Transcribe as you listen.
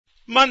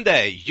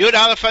Monday, Yud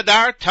Aleph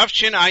Adar,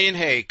 Tafshin Ayin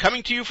Hey,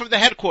 coming to you from the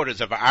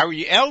headquarters of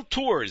Ariel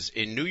Tours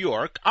in New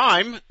York.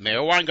 I'm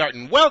Meir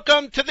Weingarten.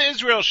 Welcome to the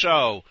Israel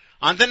Show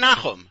on the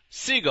Nachum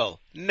Segal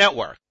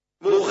Network.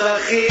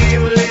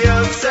 מוכרחים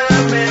להיות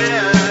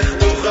שמח,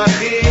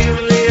 מוכרחים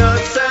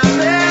להיות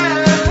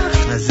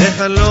שמח. אז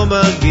איך אני לא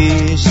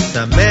מרגיש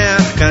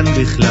שמח כאן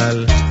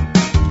בכלל?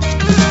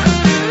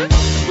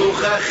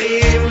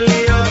 מוכרחים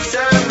להיות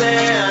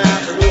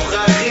שמח,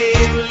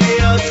 מוכרחים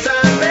להיות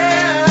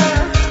שמח.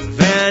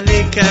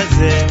 ואני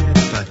כזה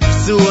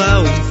פצוע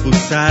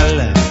ומפוסל.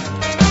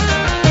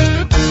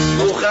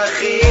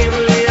 מוכרחים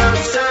להיות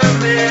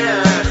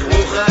שמח,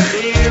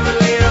 מוכרחים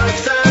להיות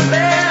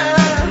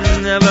שמח.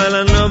 אבל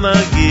אני לא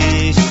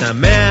מרגיש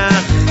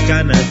שמח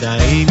כאן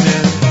עדיין.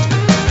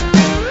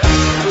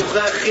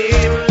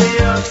 מוכרחים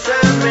להיות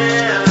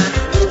שמח,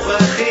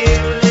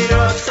 מוכרחים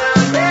להיות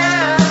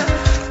שמח.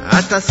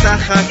 אתה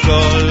סך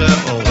הכל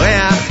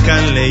אורח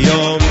כאן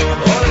ליום,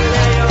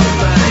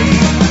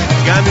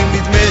 גם אם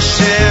נדמה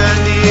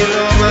שאני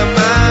לא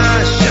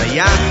ממש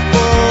שייך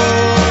פה.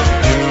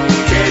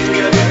 כן,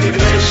 גם אם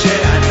נדמה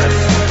שאתה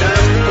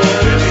סתם פה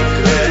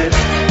במקרה.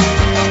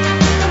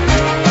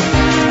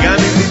 גם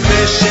אם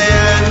נדמה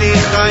שאני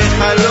חי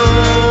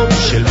חלום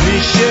של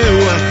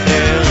מישהו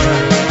אחר.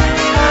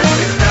 אז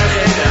תפתח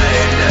את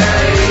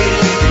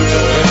העיניים,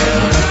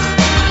 תתעורר.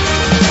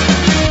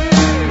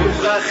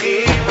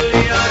 מוכרחים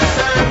להיות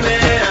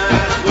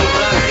שמח,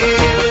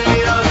 מוכרחים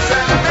להיות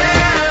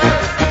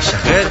שמח.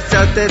 שחרר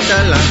קצת את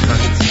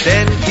הלחץ,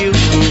 תן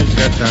קרקור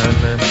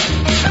קטן.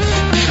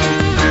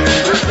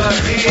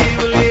 מוכרחים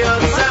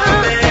להיות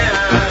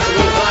שמח,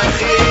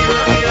 מוכרחים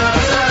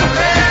להיות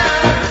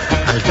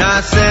שמח. אל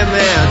תעשה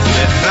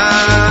מעצמך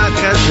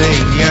כזה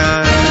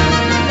עניין.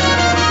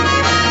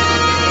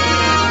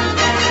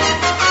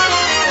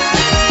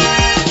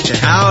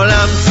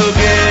 שהעולם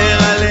סוגר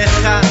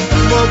עליך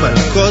כמו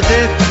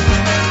מלכודת,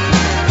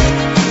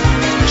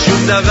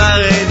 שום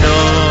דבר אינו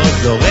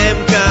זורם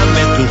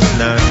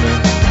כמתוכנן,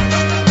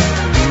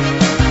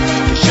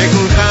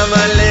 שכולך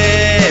מלא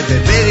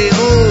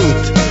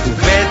במרירות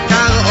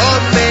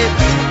ובתרעומת.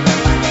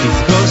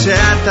 תזכור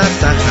שאתה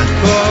סך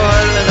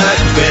הכל רק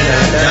בן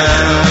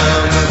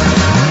אדם.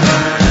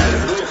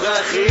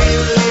 מוכרחים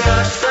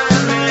להיות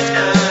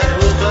שמח,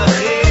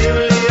 מוכרחים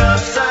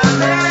להיות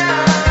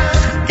שמח.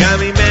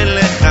 גם אם אין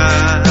לך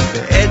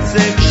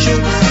בעצם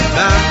שום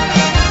סיבה.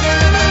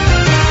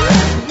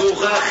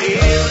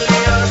 מוכרחים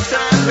להיות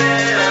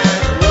שמח,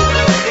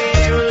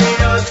 מוכרחים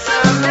להיות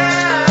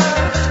שמח.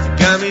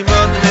 גם אם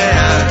עוד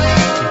מעט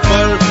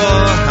תיפול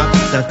פה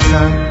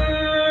הפצצה.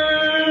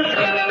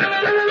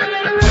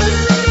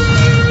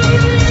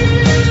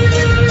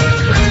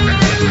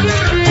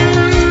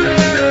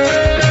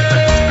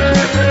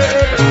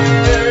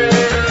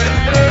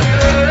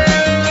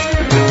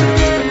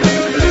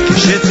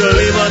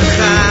 כשצולים אותך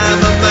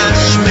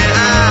ממש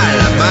מעל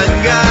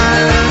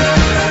המנגל,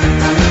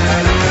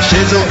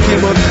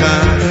 כשזורקים אותך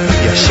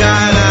ישר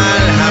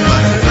על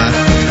המדפס,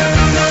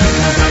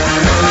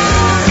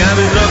 גם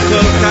אם לא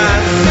כל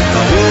כך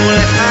ברור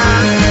לך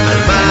על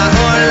מה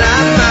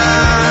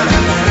עולמה,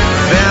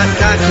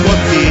 ואתה כמו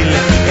טיל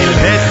אל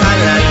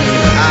החלל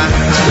נמעט.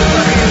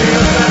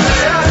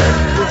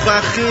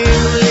 מוכרחים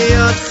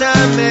להיות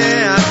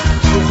שמח,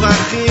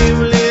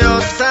 מוכרחים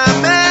להיות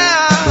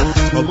שמח.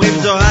 אומרים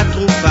זו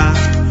התרופה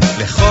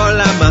לכל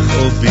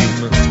המכאובים.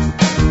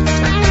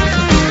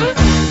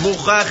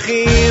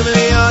 מוכרחים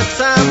להיות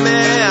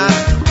שמח,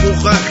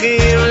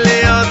 מוכרחים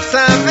להיות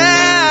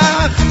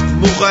שמח.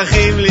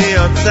 מוכרחים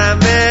להיות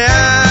שמח,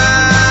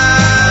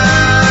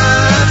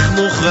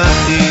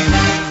 מוכרחים.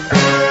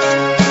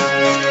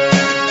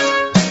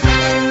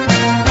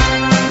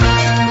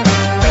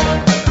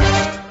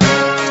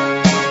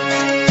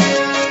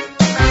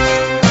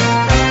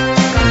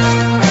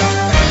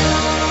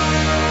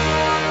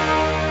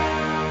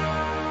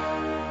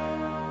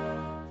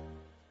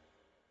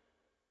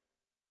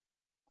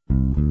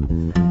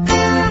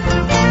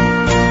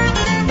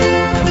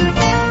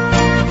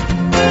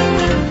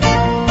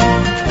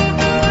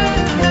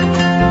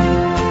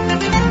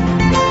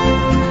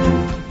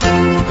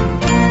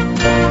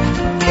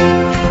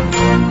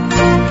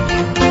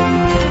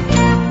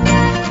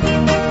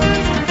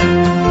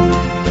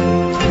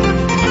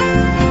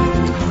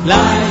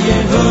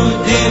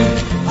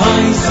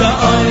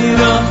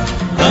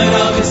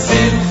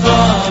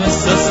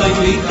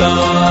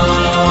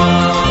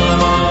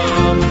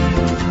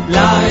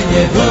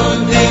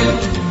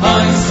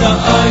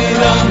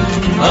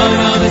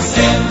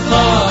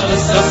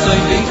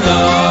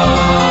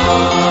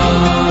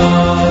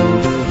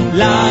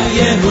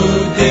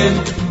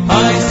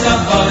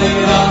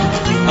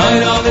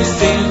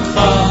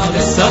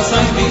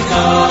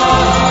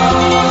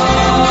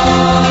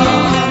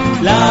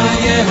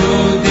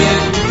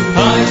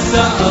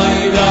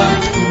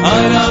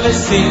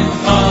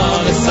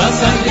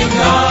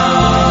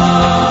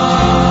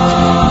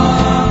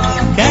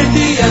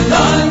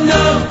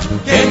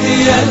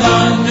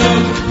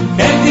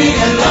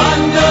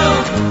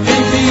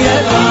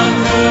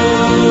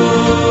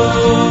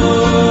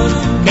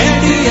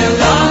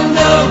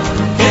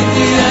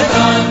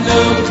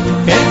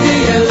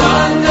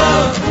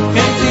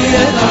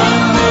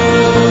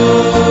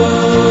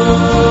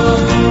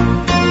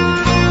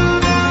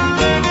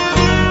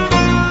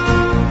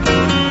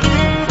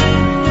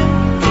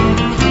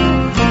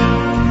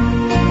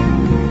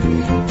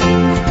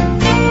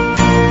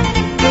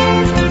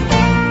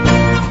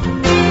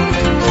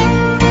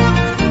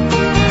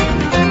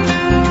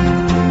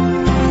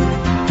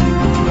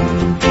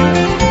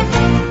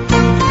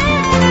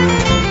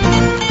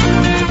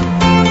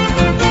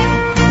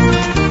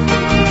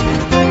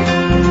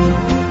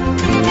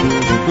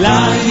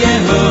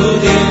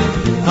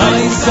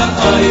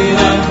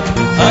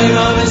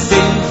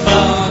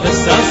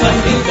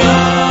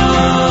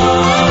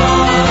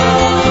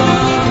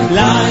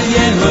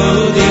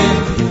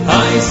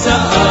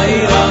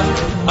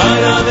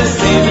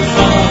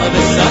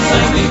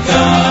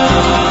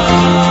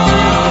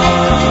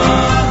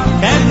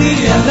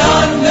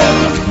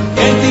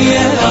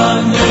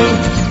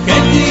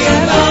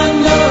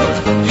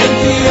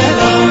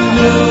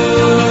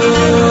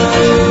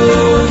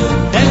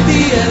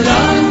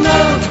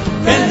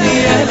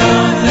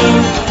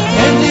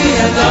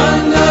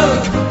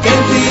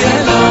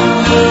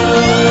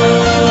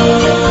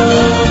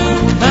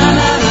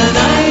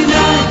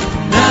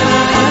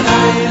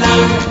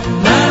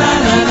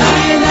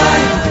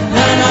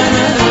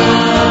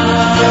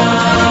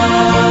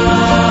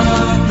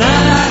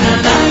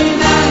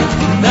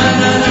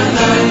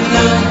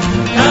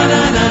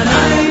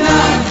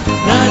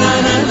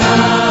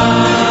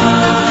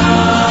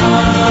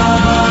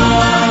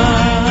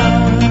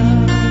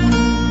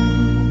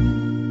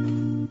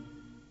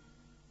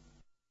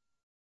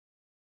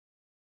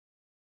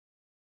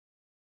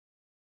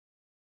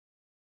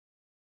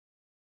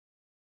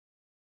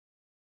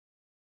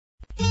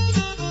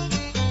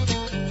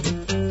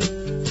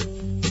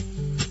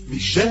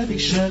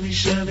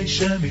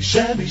 שנכנס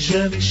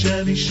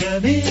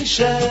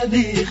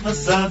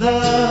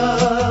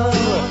אדר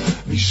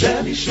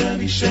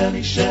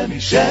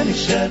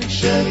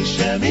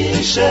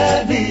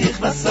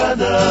שנכנס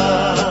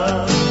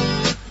אדר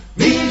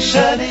מי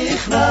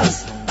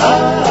שנכנס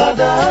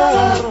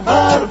אדר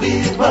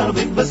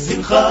מרבין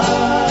בשמחה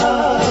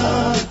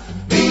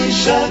מי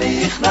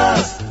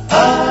שנכנס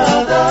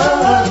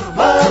אדר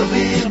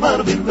מרבין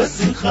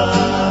בשמחה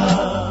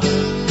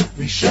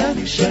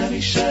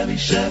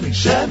שנכנס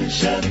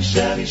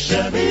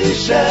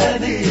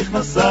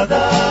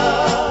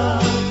אדר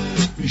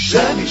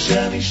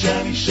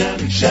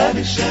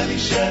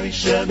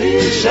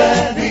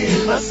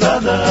שנכנס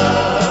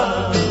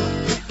אדר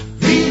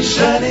מי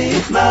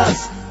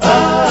שנכנס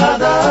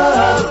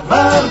אדר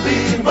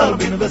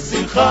מרבין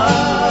בשמחה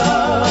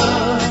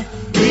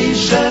מי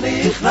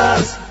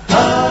שנכנס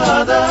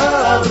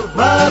אדר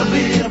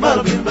מרבין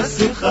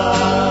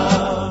בשמחה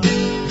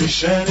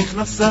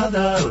מי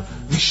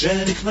שנכנס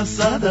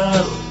אדר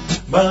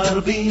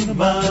מרבין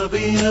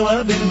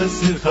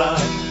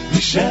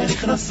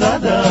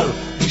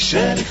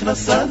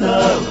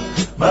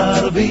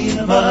בשמחה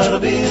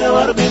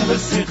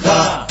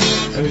מי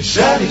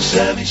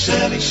שנכנס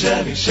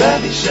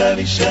אדר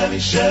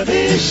מרבין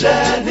בשמחה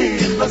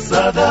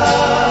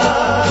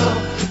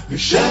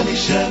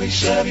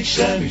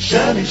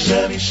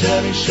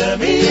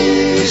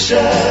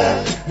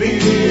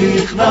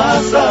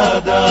שנכנס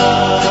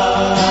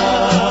אדר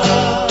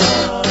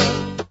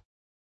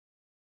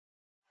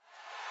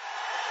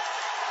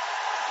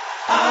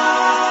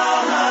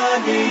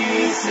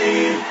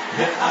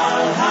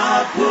ועל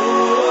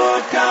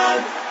הפורקן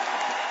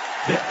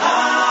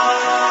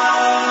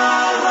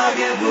ועל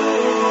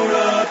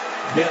הגבורות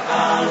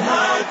ועל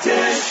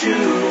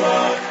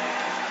התשועות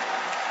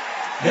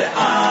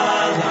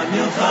ועל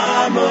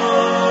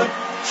המלחמות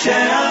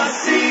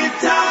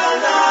שעשית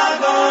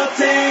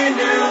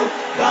לאבותינו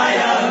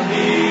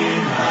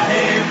בימים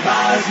ההם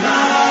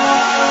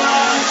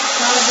בזמן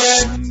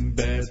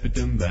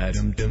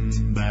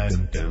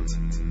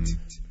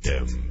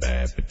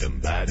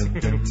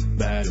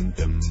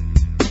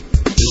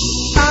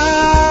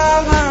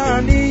על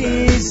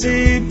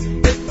הניסים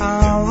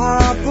ועל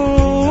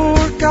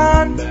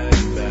הפורקן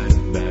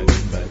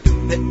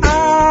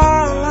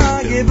ועל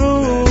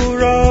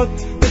הגבורות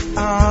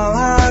ועל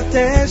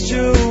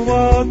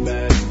התשועות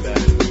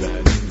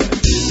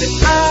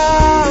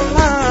ועל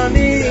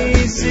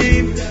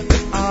הניסים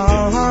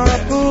ועל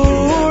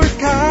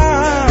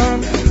הפורקן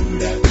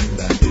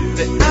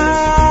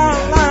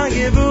ועל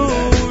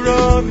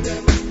הגבורות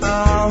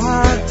ועל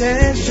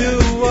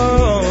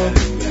התשועות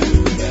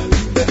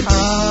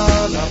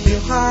ועל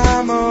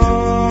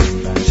המלחמות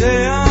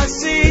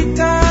שעשית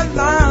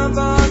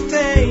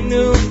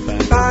לאבותינו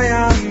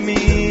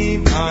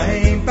בימים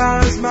ההם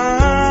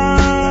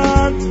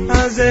בזמן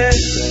הזה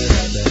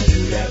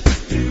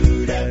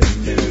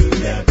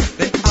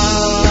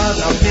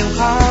ועל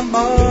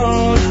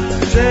המלחמות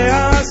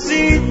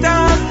שעשית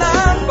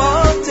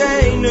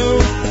לאבותינו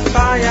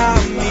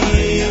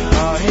בימים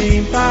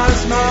ההם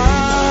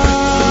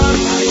בזמן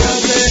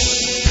הזה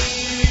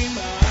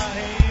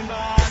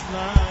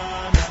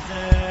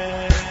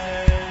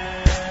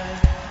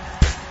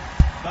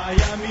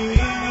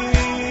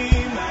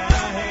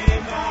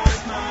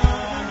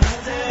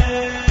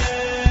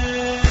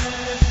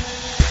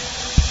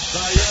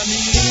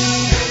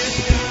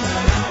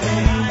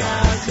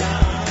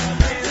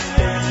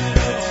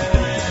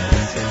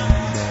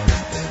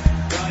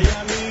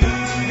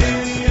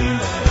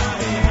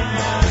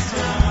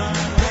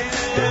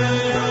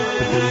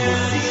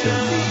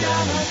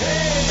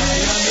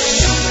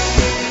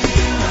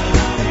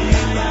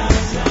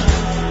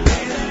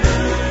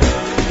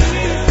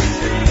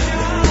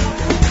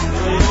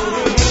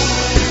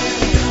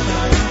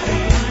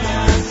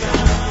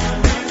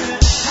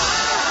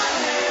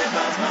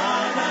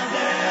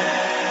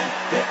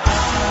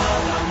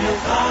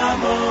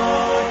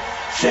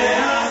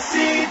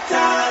שעשית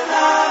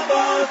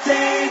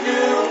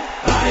לאבותינו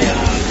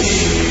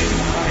בימים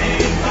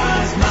ההם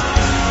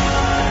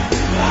בזמן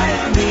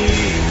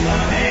בימים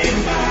ההם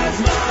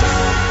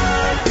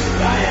בזמן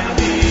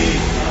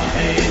בימים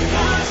ההם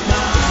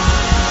בזמן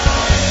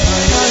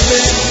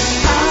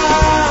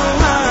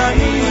על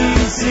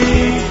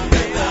הניסים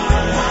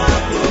ועל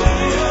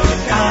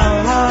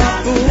הפורקן על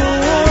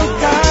הגבורות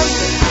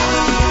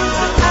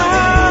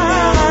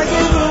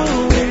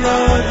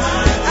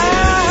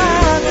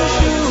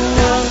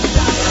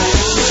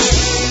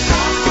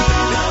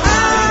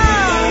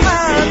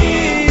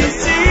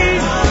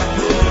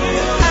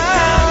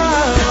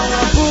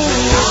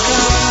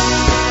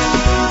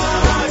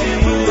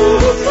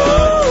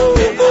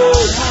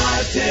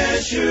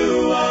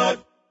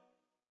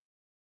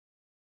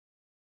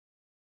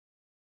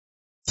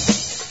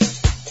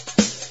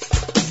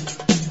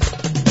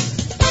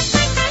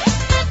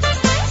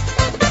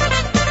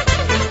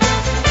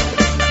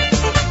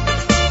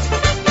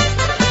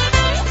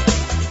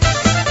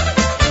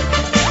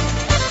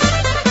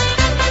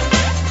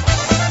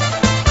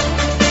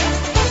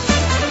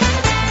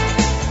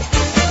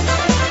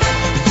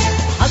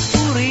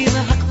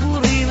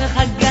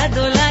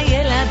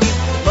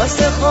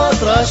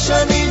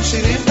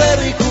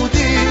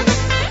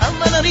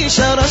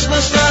הרישה רש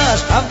רש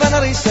רש, אבן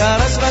הרישה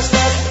רש רש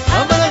רש,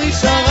 אבן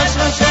הרישה רש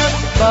רש רש,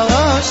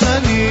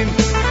 ברשנים,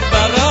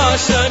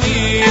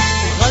 ברשנים.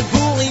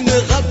 רבורים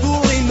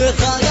ורבורים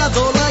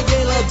וחייבו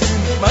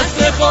לילדים,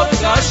 מצלחות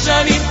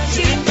רשנים,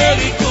 שירים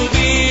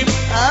וריקודים.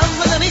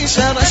 אבן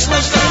הרישה רש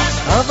רש רש,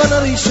 אבן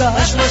הרישה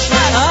רש רש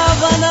רש,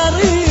 אבן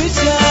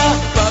הרישה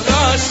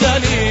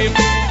ברשנים,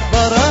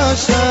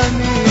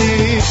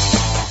 ברשנים.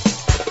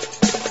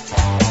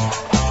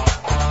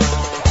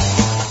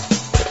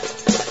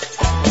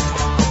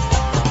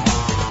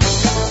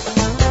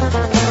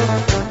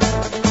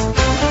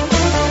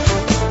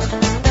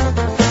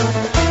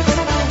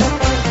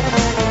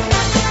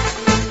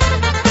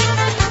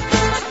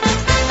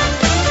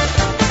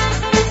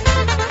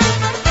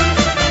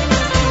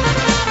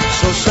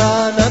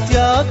 שושנת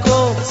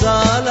יעקב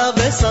צהלה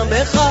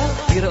ושמחה,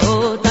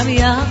 לראותם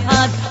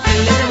יחד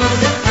חלק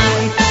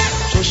מרדכי.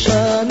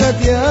 שושנת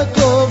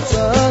יעקב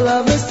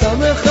צהלה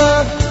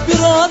ושמחה,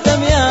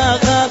 לראותם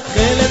יחד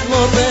חלק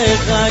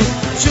מרדכי.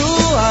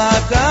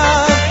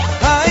 תשועתם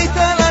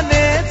הייתה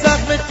לנצח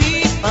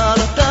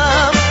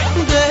ותפארתם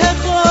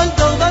בכל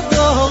דור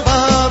ודור.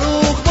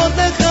 ברוך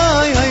מרדכי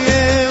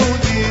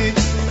היהודי,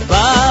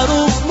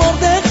 ברוך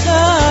מרדכי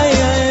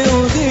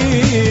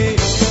היהודי.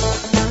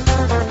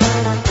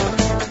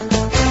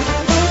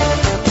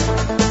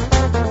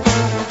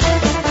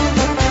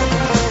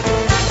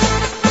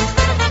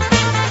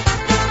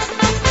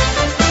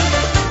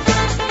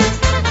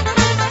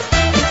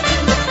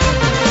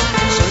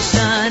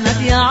 שושנת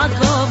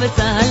יעקב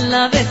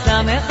צהלה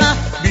ושמחה,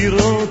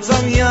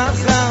 ברותם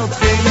יחד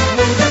חלק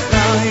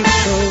מרדכי.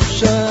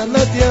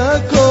 שושנת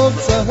יעקב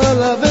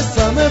צהלה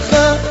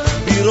ושמחה,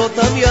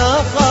 ברותם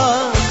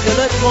יחד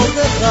חלק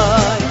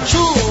מרדכי.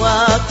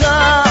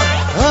 תשועתם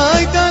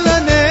הייתה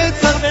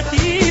לנצח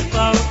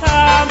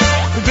ותפארתם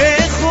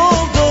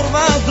בכל דור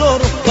ודור.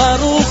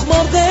 ברוך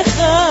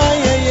מרדכי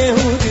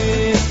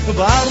היהודי.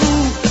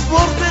 ברוך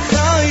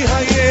מרדכי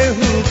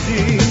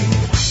היהודי.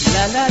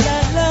 לה לה לה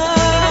לה.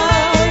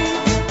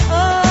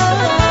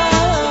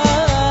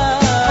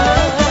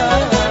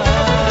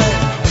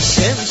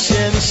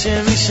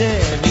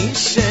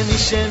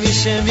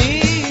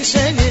 שמי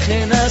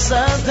שנכנס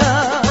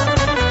אדר,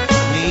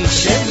 מי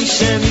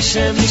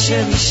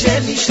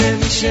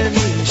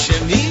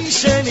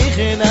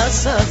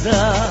שנכנס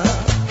אדר,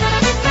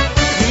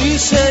 מי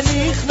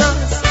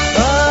שנכנס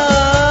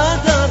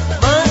אדר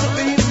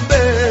מרבים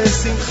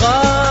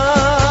בשמחה,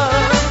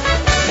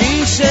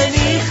 מי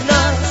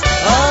שנכנס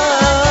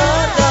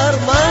אדר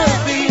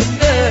מרבים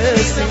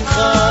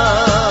בשמחה.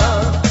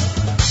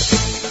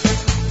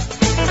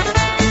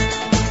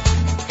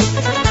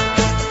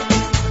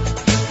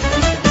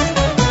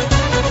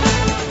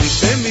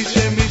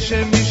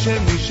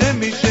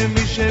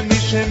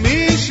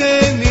 מי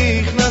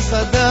שנכנס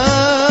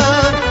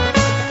אדר,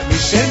 מי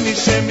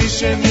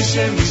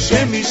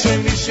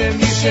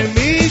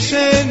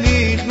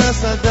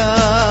שנכנס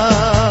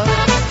אדר,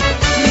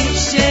 מי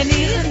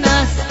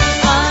שנכנס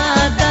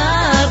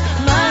אדר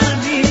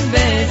מרבים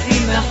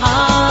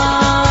בשמחה,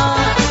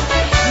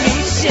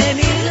 מי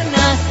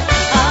שנכנס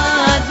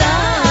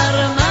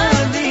אדר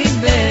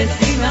מרבים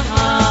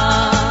בשמחה.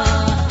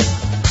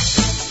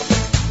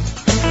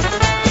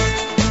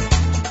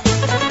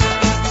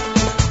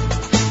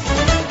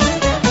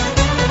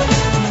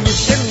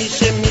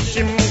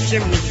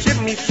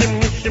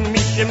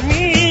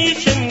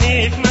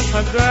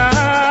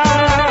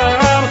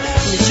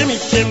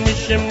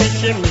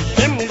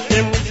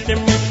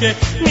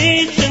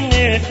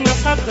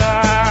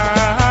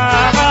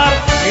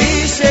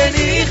 מי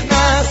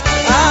שנכנס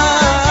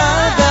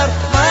אדר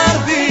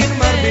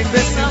מרבין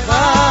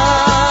בשמחה,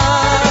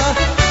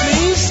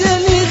 מי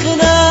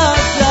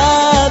שנכנס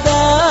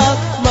אדר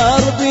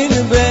מרבין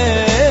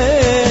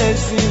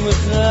בשמחה.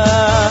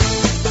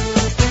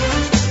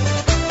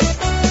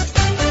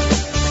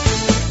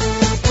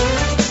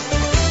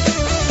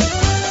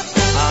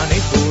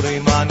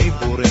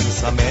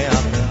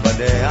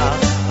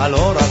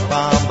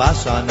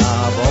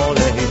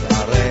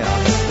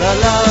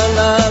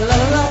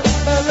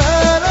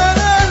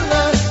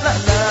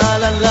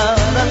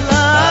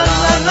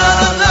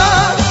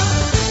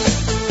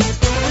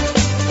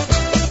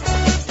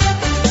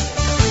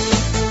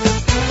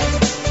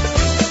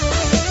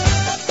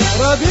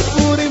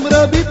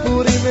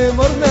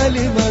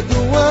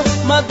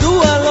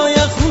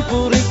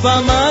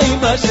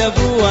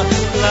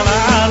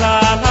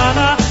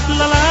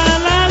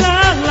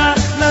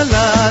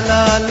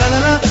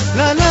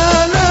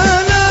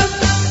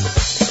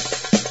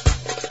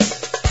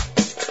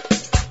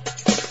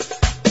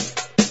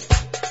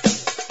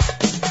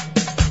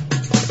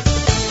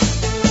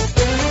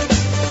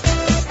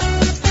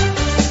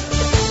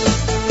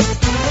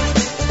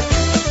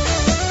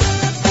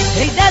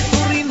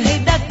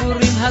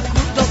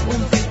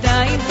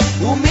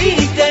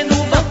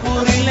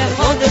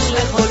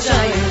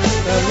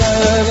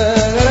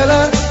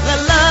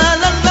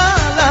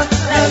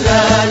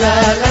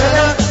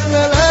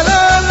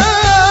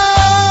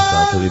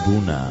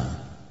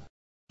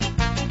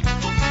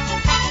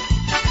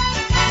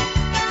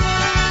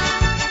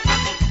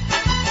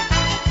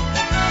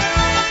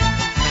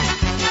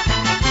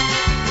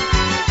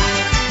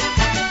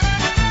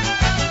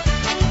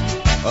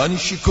 אני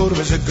שיכור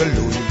וזה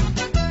גלוי,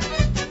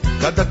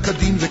 כדת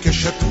כדין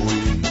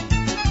וכשתוי,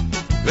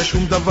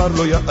 ושום דבר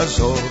לא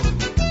יעזור,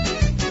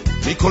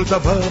 מכל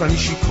דבר אני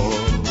שיכור,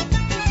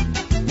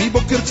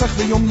 מבוקר צח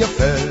ויום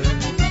יפה,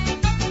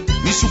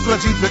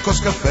 מסוכרזית וכוס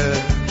קפה,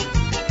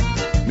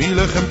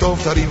 מלחם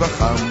טוב טרי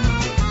וחם,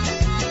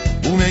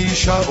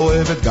 ומאישה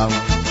אוהבת גם.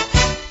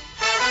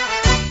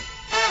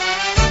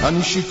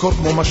 אני שיכור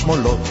כמו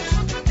משמולות,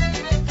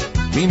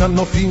 מן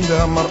הנופים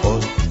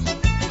והמראות,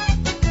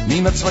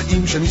 מן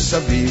הצבעים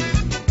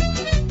שמסביב,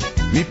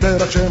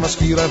 מפרח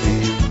שמזכיר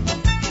אביב,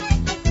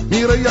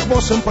 מריח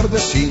בוסם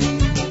פרדסים,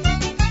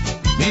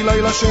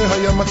 מלילה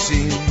שהיה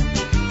מקסים,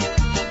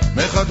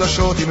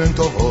 מחדשות אם הן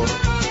טובות,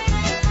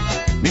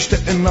 משתי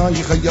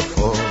עינייך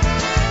היפות.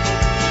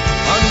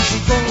 אני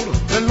שיכור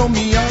ולא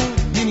מיד,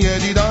 מן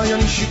ידידיי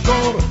אני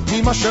שיכור,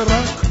 ממה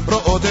שרק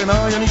רואות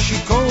עיניי אני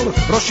שיכור,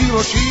 ראשי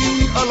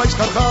ראשי עלי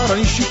סחרחר,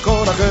 אני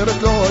שיכור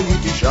אחרת לא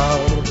הייתי שר.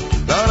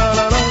 לה לה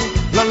לה לה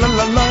לה לה לה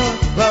לה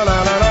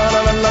לה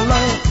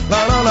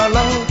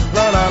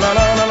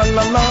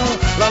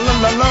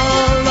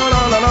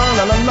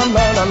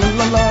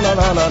לה לה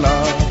לה לה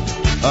לה.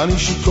 אני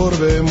שיכור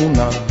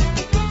באמונה,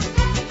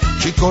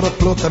 שיכור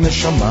הפלוט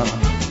הנשמה,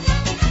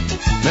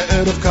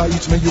 מערב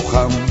קיץ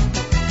מיוחם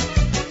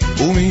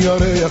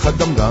ומירח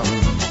הדמדם,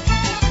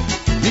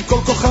 מכל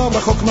כוכב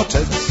רחוק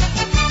נוצץ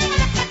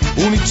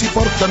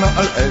ומציפור קטנה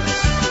על עץ,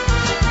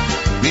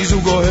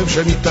 מזוג אוהב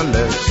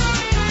שמתעלץ,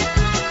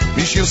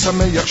 משיר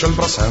שמח של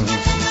ברסנס.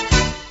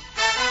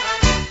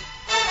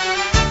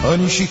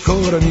 אני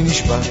שיכור, אני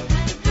נשבע,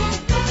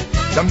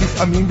 גם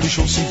לפעמים בלי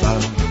שום סיבה,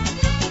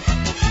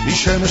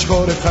 משמש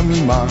חורף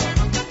חמימה,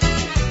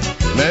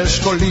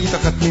 מאשכולית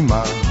אחת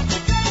תמימה,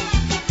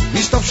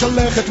 מסתיו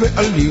שלכת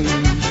ועלים,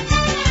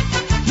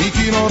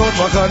 מכינורות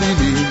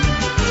וחלילים,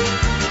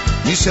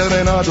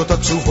 מסרנדות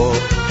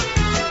עצובות,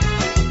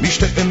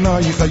 משתי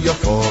עינייך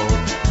היפות.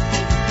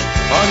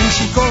 אני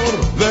שיכור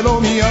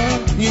ולא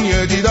מיד, עם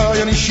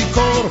ידידיי אני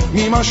שיכור,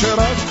 ממה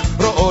שרק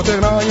רואות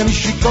עיניי אני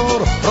שיכור,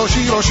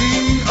 ראשי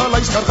ראשי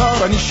עלי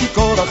סחרחר, אני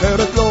שיכור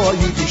אחרת לא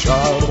הייתי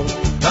שר.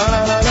 לה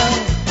לה לה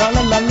לה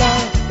לה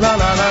לה לה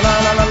לה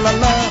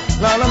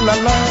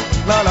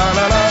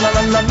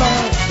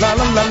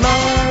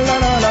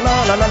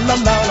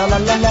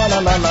לה לה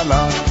לה לה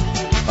לה.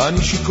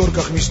 אני שיכור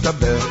כך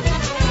מסתבר,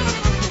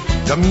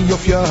 גם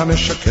מיופייה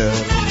המשקר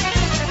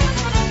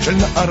של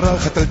נערה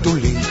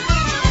חתלתולית,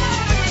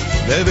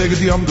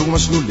 בבגדי עמדו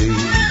מסלולי,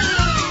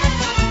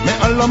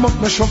 מעלמות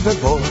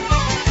משובבות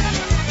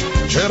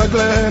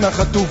שרגליהן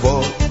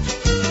החטובות,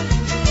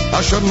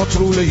 אשר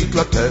נוצרו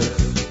להתלטף,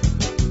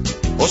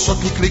 עושות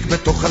לי קליק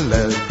בתוך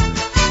הלב.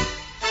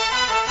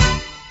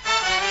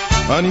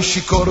 אני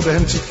שיכור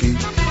והם צדקי,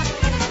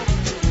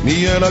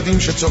 מילדים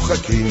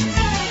שצוחקים,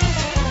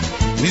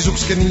 מזוג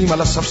זקנים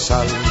על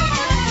הספסל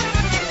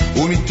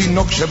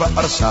ומתינוק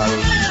שבארסל,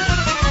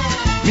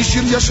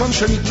 משיר ישן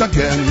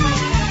שמתנגן,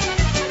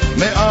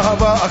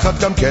 מאהבה אחת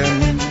גם כן,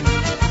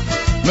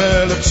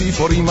 מאלף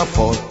ציפורים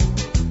עפות,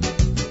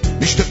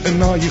 משתי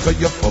עינייך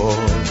היפות.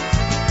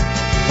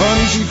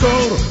 אני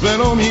שיכור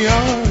ולא מיד,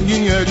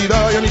 עם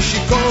ידידיי אני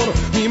שיכור,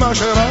 ממה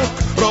שרק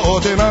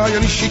רואות עיניי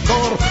אני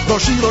שיכור,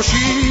 ראשי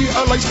ראשי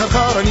עלי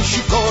סחרחר, אני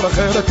שיכור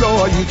אחרת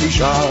לא הייתי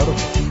שר.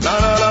 לה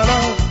לה לה לה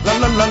לה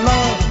לה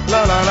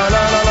לה לה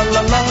לה לה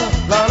לה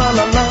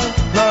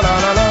לה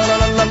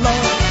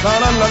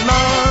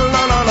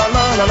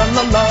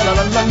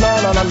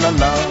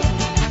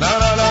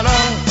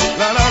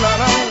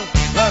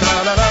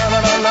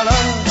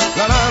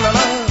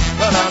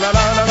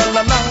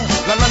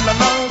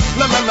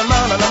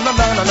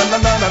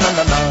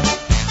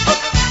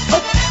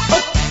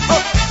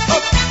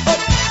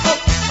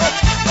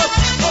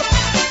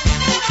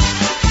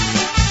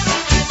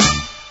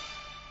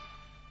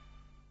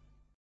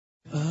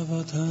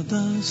אהבת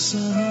הדסה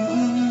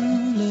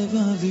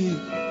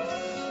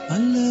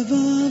על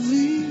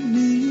לבבי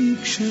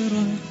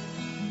נקשרה,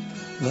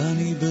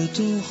 ואני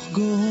בתוך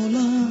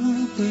גולה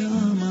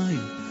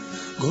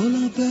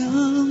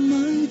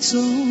פעמי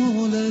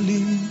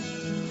צוללי.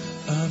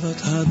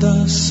 אהבת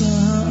הדסה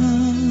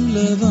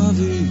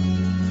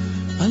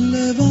על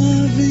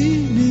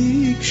לבבי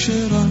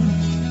נקשרה,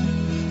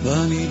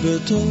 ואני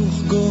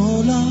בתוך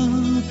גולה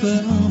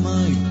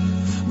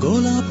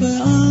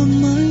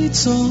פעמי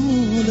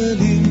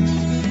צוללי.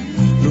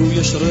 לו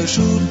יש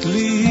רשות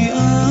לי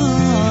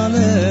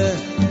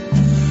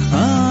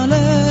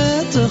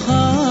עלה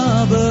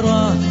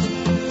תחברה,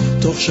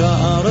 תוך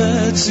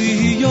שערי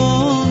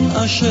ציון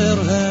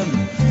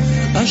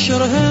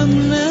אשר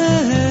הם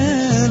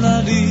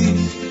נהלה לי.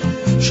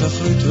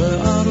 שחרית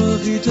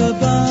וערבית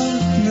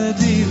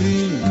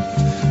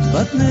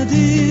בת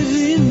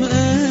נדיבים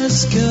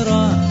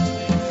אזכרה,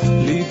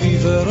 ליבי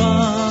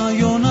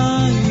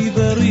ורעיוני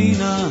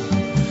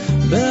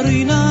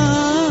ברינה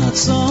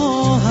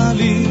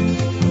צוהלי.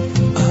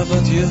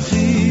 אהבת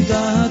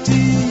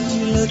יחידתי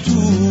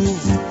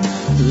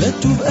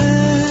לטוב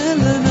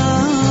אל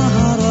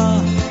נהרה,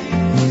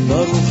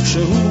 ברוך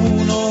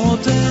שהוא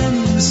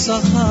נותן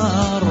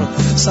שכר,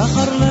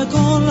 שכר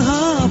לכל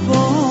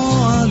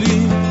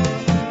הפועלים.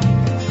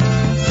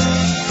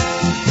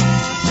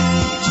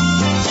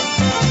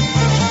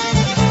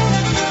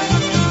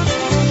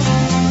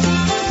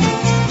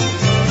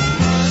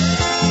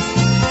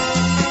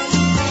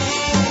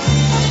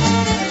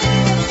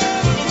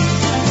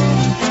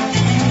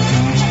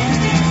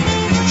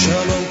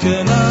 שלום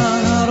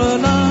כנהר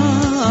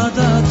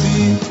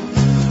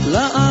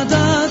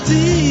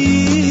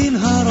לעדתי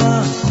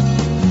נהרה,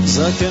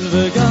 זקן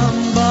וגם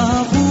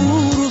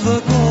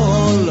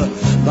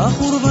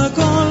בחור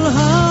וכל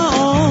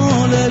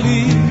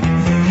העוללים.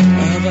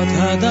 אהבת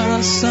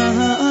הדסה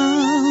על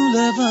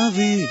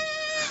לבבי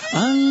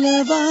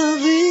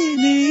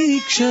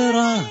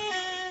נקשרה,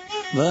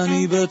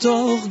 ואני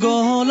בתוך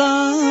גול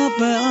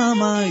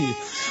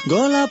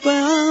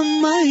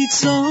הפעמי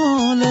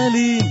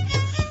צוללים.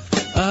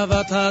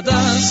 אהבת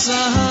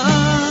הדסה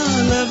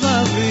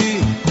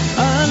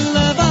על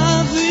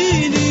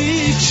לבבי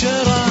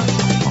נקשרה,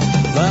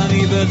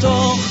 ואני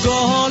בתוך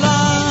גול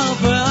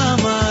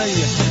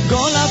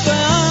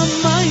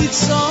הפעמי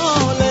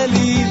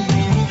צוללים.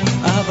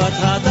 אהבת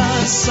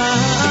הדסה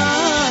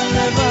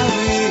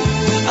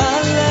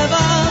על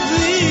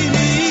לבבי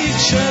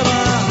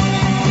נקשרה,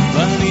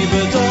 ואני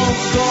בתוך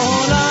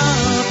גול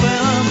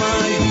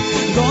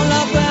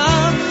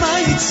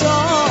הפעמי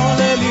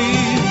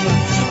צוללים.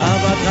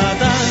 אהבת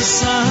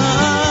הדסה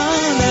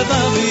על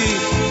לבבי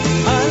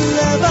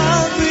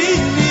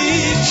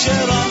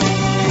נקשרה,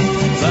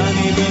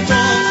 ואני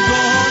בתוך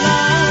גול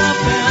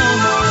הפעמי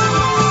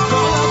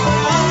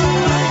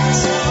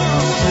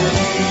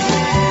צוללים.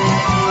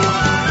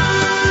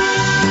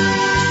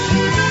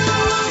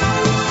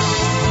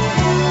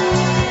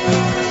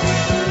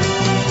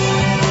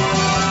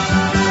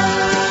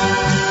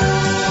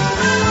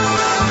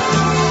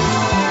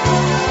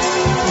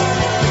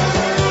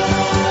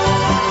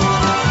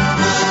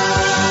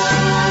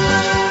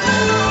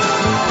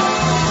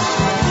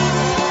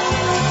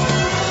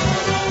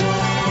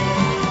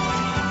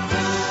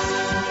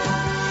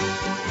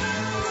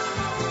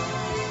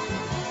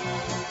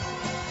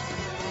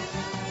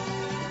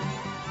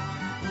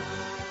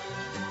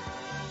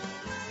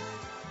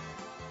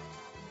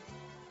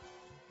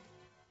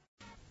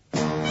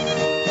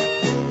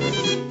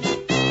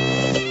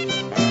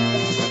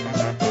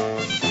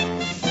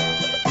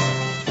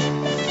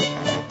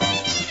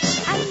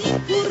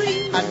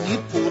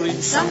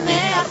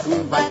 שמח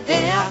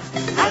ובדח,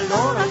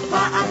 הלא רק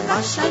פעם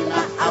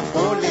בשנה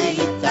אבוא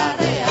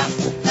להתארח.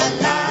 לה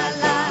לה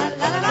לה לה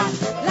לה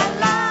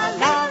לה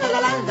לה לה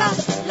לה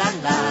לה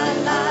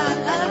לה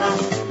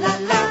לה לה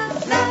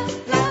לה.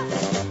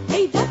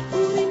 היי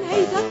דפורים,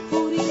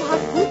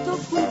 הבו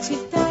טוב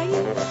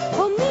ונציתיים,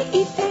 ומי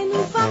ייתנו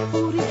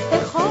בפורים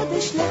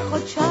לחודש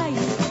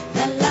לחודשיים.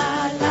 לה לה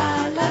לה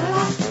לה לה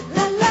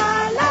לה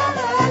לה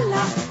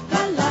לה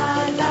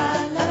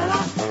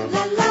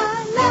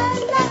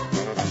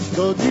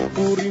דודי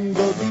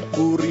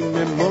פורים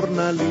אמור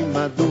נא לי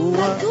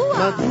מדוע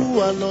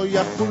לא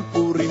יחול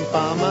פורים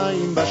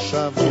פעמיים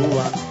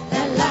בשבוע.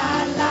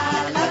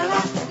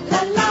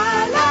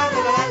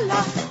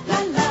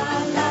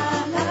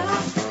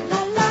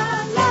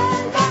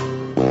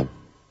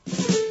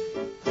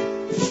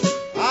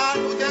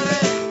 אנו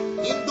דרך,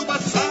 עמדו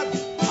בצד,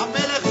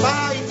 המלך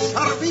בא עם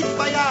שרביט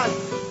ביד.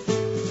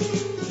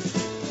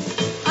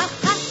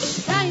 1,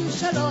 2,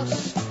 3,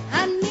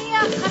 אני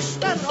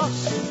אחשוורוש,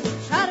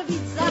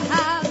 שרביט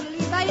זהב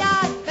לי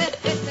ביד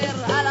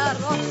וכתר על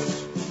הראש.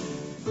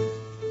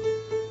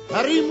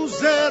 הרימו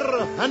זר,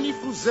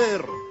 הניפו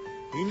זר,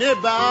 הנה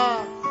באה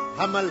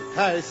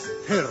המלכה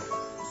אסתר.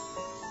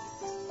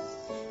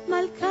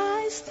 מלכה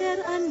אסתר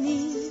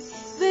אני,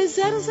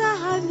 וזר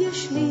זהב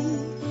יש לי,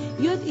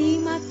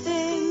 יודעים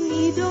אתם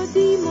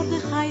מדודי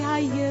מרדכי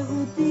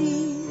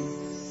היהודי.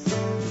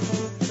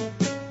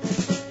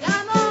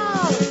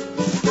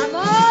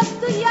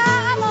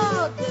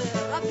 יעמוד,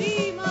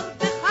 רבי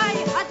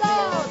מרדכי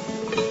הדוד.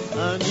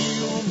 אני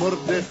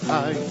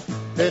ומרדכי,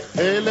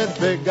 תכלת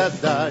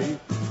בגדיי,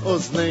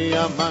 אוזני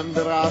המן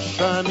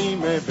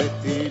רעשנים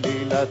הבאתי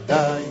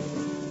לילדיי.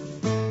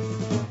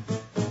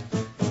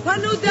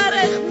 פנו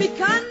דרך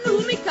מכאן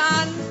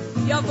ומכאן,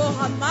 יבוא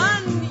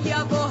המן.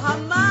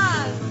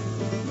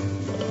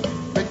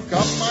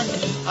 וגם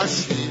אני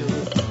עשיר,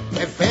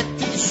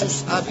 הבאתי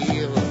סוס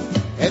אוויר,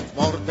 את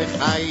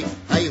מרדכי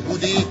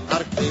היהודי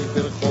ארכיב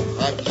ברחוב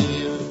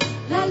העיר.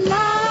 לה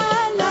לה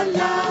לה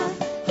לה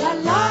לה לה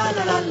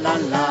לה לה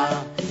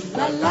לה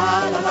לה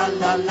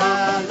לה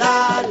לה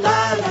לה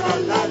לה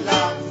לה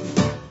לה.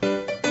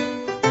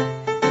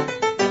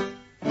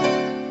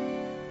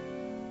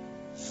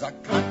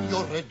 זקן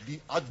יורד לי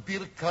עד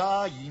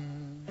ברכיים,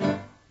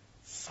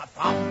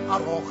 שפם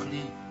ארוך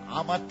לי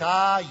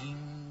עמתיים.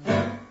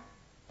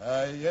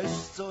 יש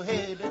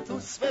צוהלת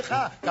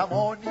ושמחה,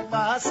 כמוני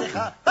מעשיך,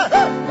 לה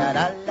לה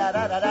לה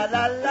לה לה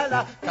לה לה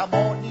לה,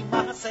 כמוני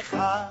מעשיך.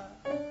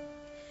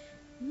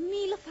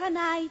 מלפני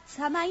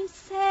צמא עם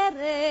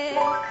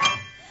סרט,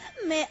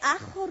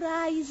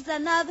 מאחורי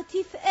זנב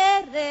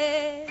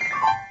תפארת.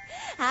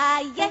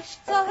 יש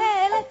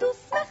צוהלת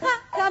ושמחה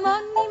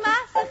כמוני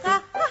מסכה,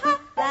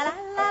 לה לה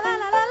לה לה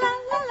לה לה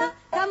לה לה,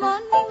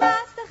 כמוני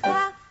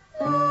מסכה.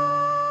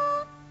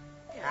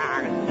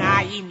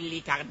 קרניים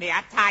לי קרני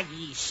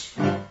התיש,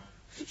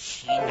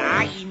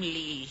 שיניים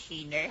לי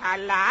הנה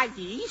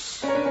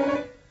הליש.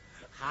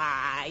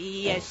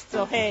 יש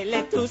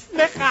צוהלת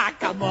ושמחה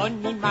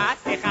כמוני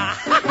מסכה,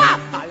 לה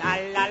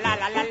לה לה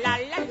לה לה לה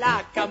לה לה,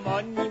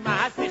 כמוני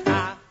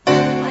מסכה.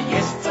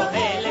 יש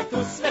צוהלת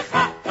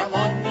ושמחה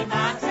כמוני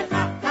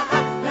מסכה,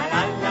 לה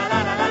לה לה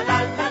לה לה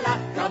לה לה לה,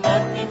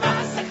 כמוני מסכה.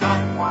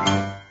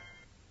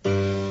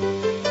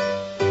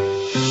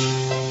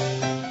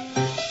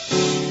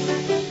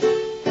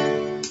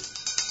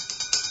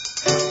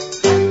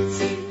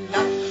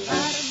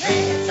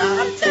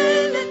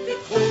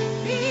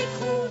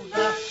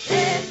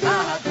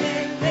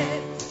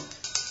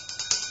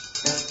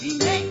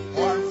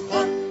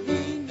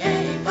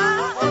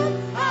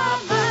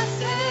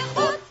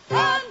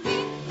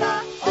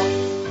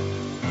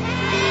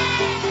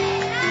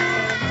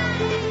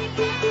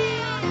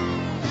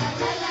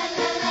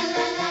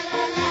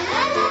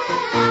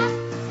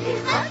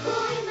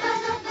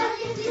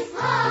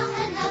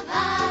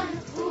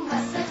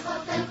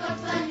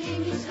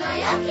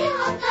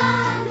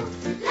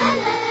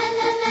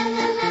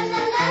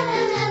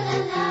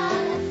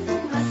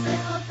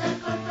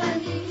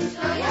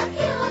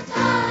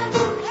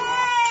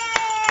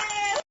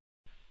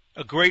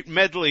 A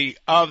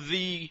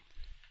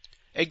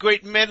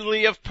great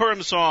medley of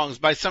Purim songs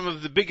by some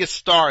of the biggest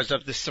stars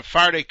of the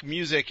Sephardic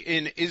music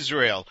in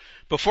Israel.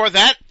 Before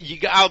that,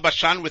 Yigal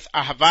Bashan with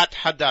Ahavat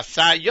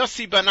Hadassah,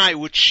 Yossi Banai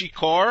with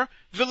Shikor,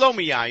 V'lo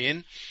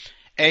Miyayin,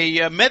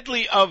 a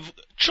medley of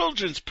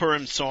children's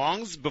Purim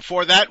songs.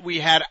 Before that, we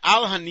had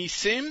Al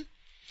Hanisim,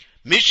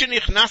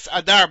 Mishenichnas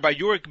Adar by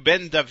Yurik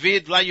Ben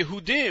David La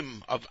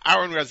Yehudim of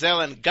Aaron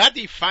Razel and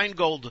Gadi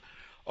Feingold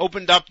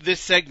opened up this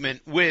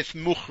segment with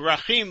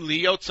Muchrachim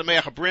Liot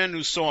Sameach, a brand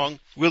new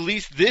song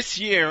released this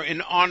year in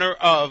honor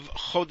of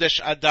Chodesh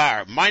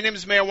Adar. My name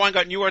is Meir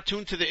Weingart, and you are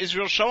tuned to the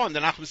Israel Show on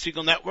the Nachum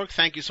Segal Network.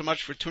 Thank you so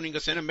much for tuning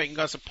us in and making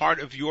us a part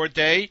of your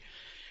day.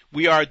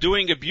 We are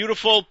doing a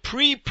beautiful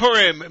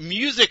pre-Purim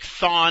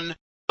music-thon,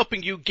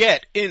 helping you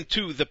get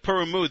into the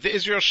Purim mood. The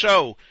Israel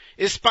Show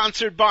is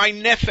sponsored by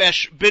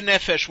Nefesh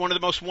B'Nefesh, one of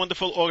the most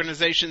wonderful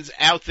organizations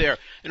out there,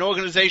 an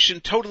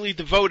organization totally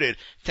devoted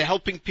to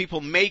helping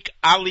people make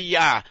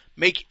Aliyah,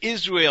 make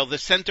Israel the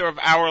center of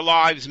our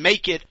lives,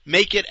 make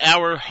it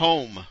our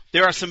home.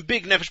 There are some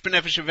big Nefesh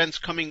B'Nefesh events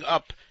coming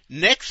up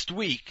next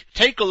week.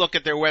 Take a look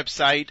at their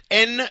website,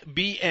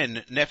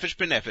 NBN, Nefesh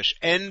B'Nefesh,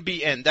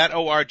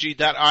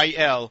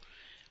 nbn.org.il.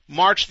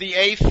 March the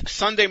 8th,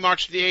 Sunday,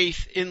 March the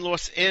 8th in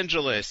Los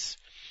Angeles.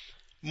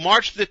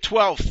 March the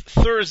 12th,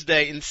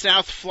 Thursday in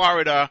South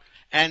Florida,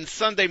 and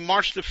Sunday,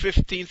 March the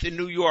 15th in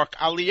New York.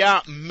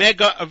 Aliyah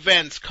mega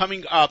events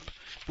coming up,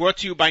 brought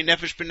to you by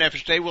Nefesh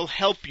B'Nefesh. They will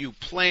help you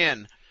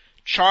plan,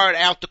 chart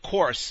out the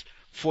course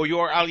for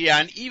your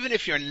Aliyah. And even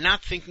if you're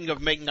not thinking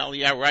of making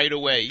Aliyah right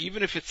away,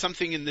 even if it's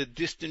something in the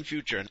distant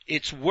future,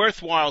 it's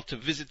worthwhile to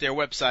visit their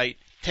website,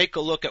 take a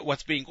look at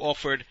what's being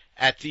offered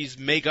at these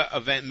mega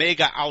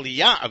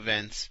Aliyah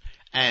events,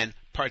 and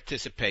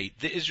participate.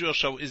 The Israel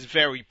Show is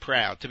very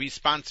proud to be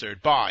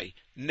sponsored by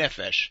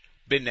Nefesh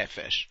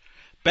B'Nefesh.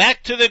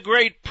 Back to the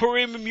great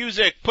Purim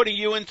music, putting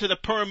you into the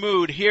Purim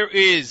mood. Here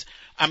is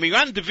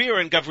Amiran Devere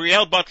and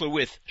Gavriel Butler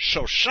with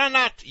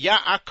Shoshanat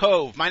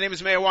Yaakov. My name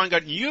is Meir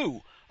Weingart, and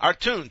you are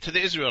tuned to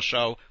the Israel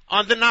Show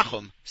on the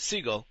Nachum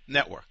Segal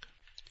Network.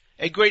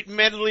 A great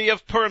medley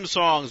of Purim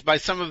songs by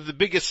some of the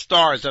biggest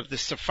stars of the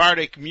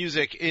Sephardic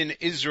music in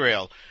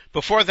Israel.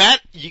 Before that,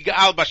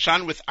 Yigal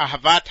Bashan with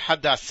Ahavat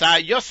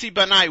Hadassah, Yossi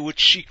Banai with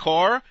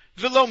Shikor,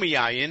 V'lo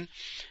Miyayin,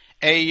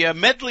 a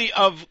medley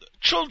of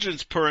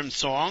children's Purim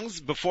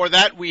songs. Before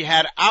that, we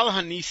had Al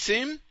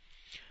Hanisim,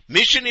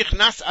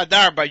 Mishenichnas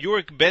Adar by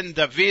Yurik Ben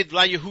David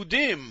La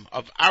Yehudim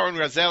of Aaron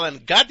Razel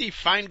and Gadi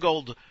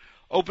Feingold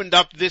opened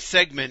up this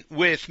segment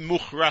with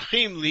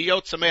Muchrachim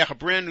Liot Sameach, a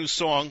brand new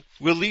song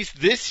released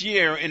this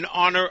year in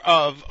honor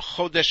of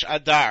Chodesh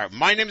Adar.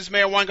 My name is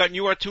Meir Weingart, and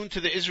you are tuned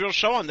to the Israel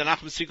Show on the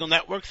Nachum Segal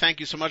Network. Thank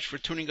you so much for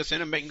tuning us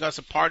in and making us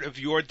a part of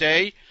your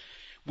day.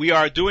 We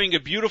are doing a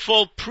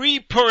beautiful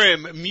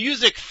pre-Purim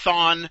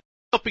music-thon,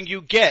 helping you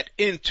get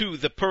into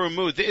the Purim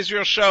mood. The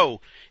Israel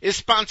Show is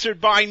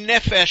sponsored by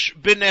Nefesh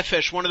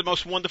B'Nefesh, one of the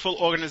most wonderful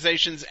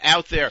organizations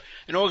out there,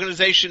 an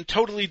organization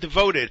totally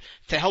devoted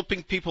to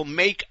helping people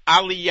make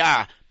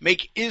Aliyah,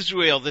 make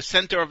Israel the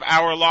center of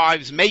our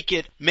lives, make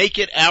it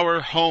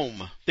our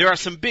home. There are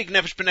some big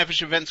Nefesh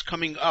B'Nefesh events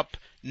coming up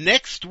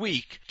next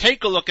week.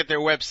 Take a look at their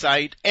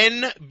website,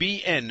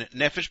 NBN,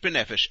 Nefesh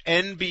B'Nefesh,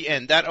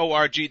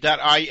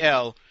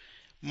 nbn.org.il.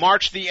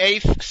 March the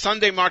 8th,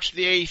 Sunday, March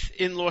the 8th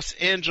in Los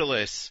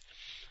Angeles.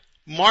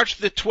 March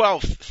the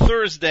 12th,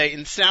 Thursday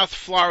in South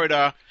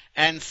Florida,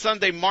 and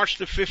Sunday, March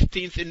the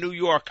 15th in New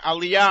York.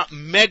 Aliyah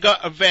mega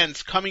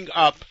events coming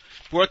up,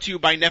 brought to you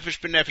by Nefesh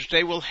B'Nefesh.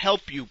 They will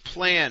help you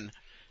plan,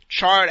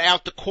 chart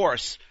out the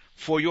course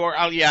for your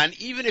Aliyah.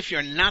 And even if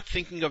you're not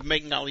thinking of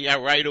making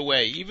Aliyah right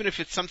away, even if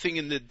it's something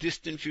in the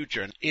distant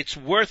future, it's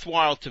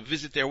worthwhile to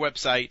visit their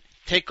website,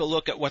 take a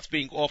look at what's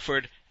being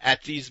offered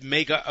at these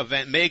mega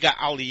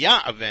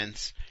Aliyah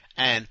events,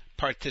 and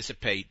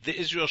participate. The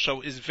Israel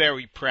Show is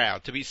very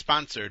proud to be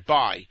sponsored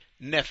by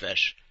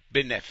Nefesh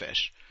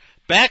B'Nefesh.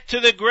 Back to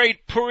the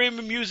great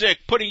Purim music,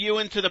 putting you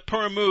into the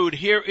Purim mood.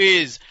 Here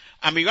is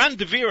Amiran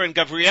Devere and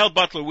Gabrielle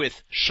Butler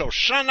with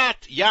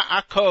Shoshanat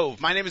Yaakov.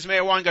 My name is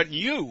Meir Weingarten.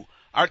 You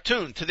are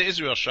tuned to the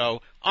Israel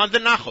Show on the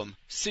Nachum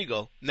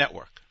Segal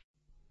Network.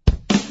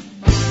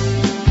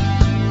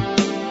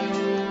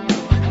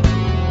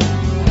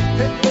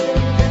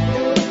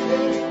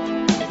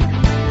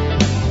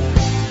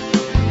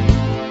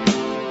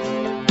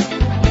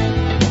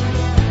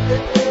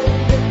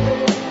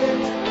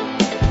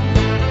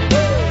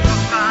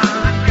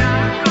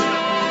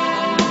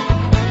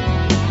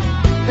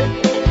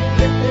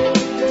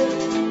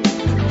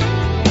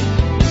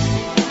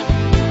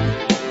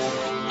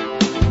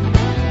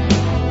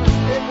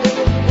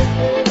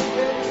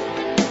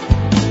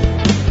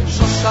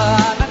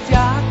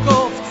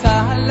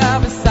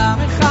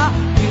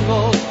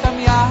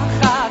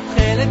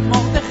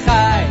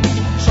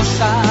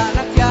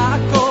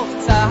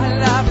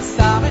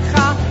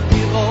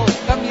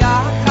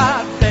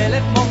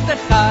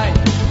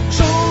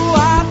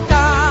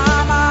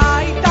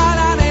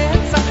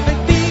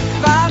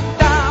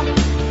 Shua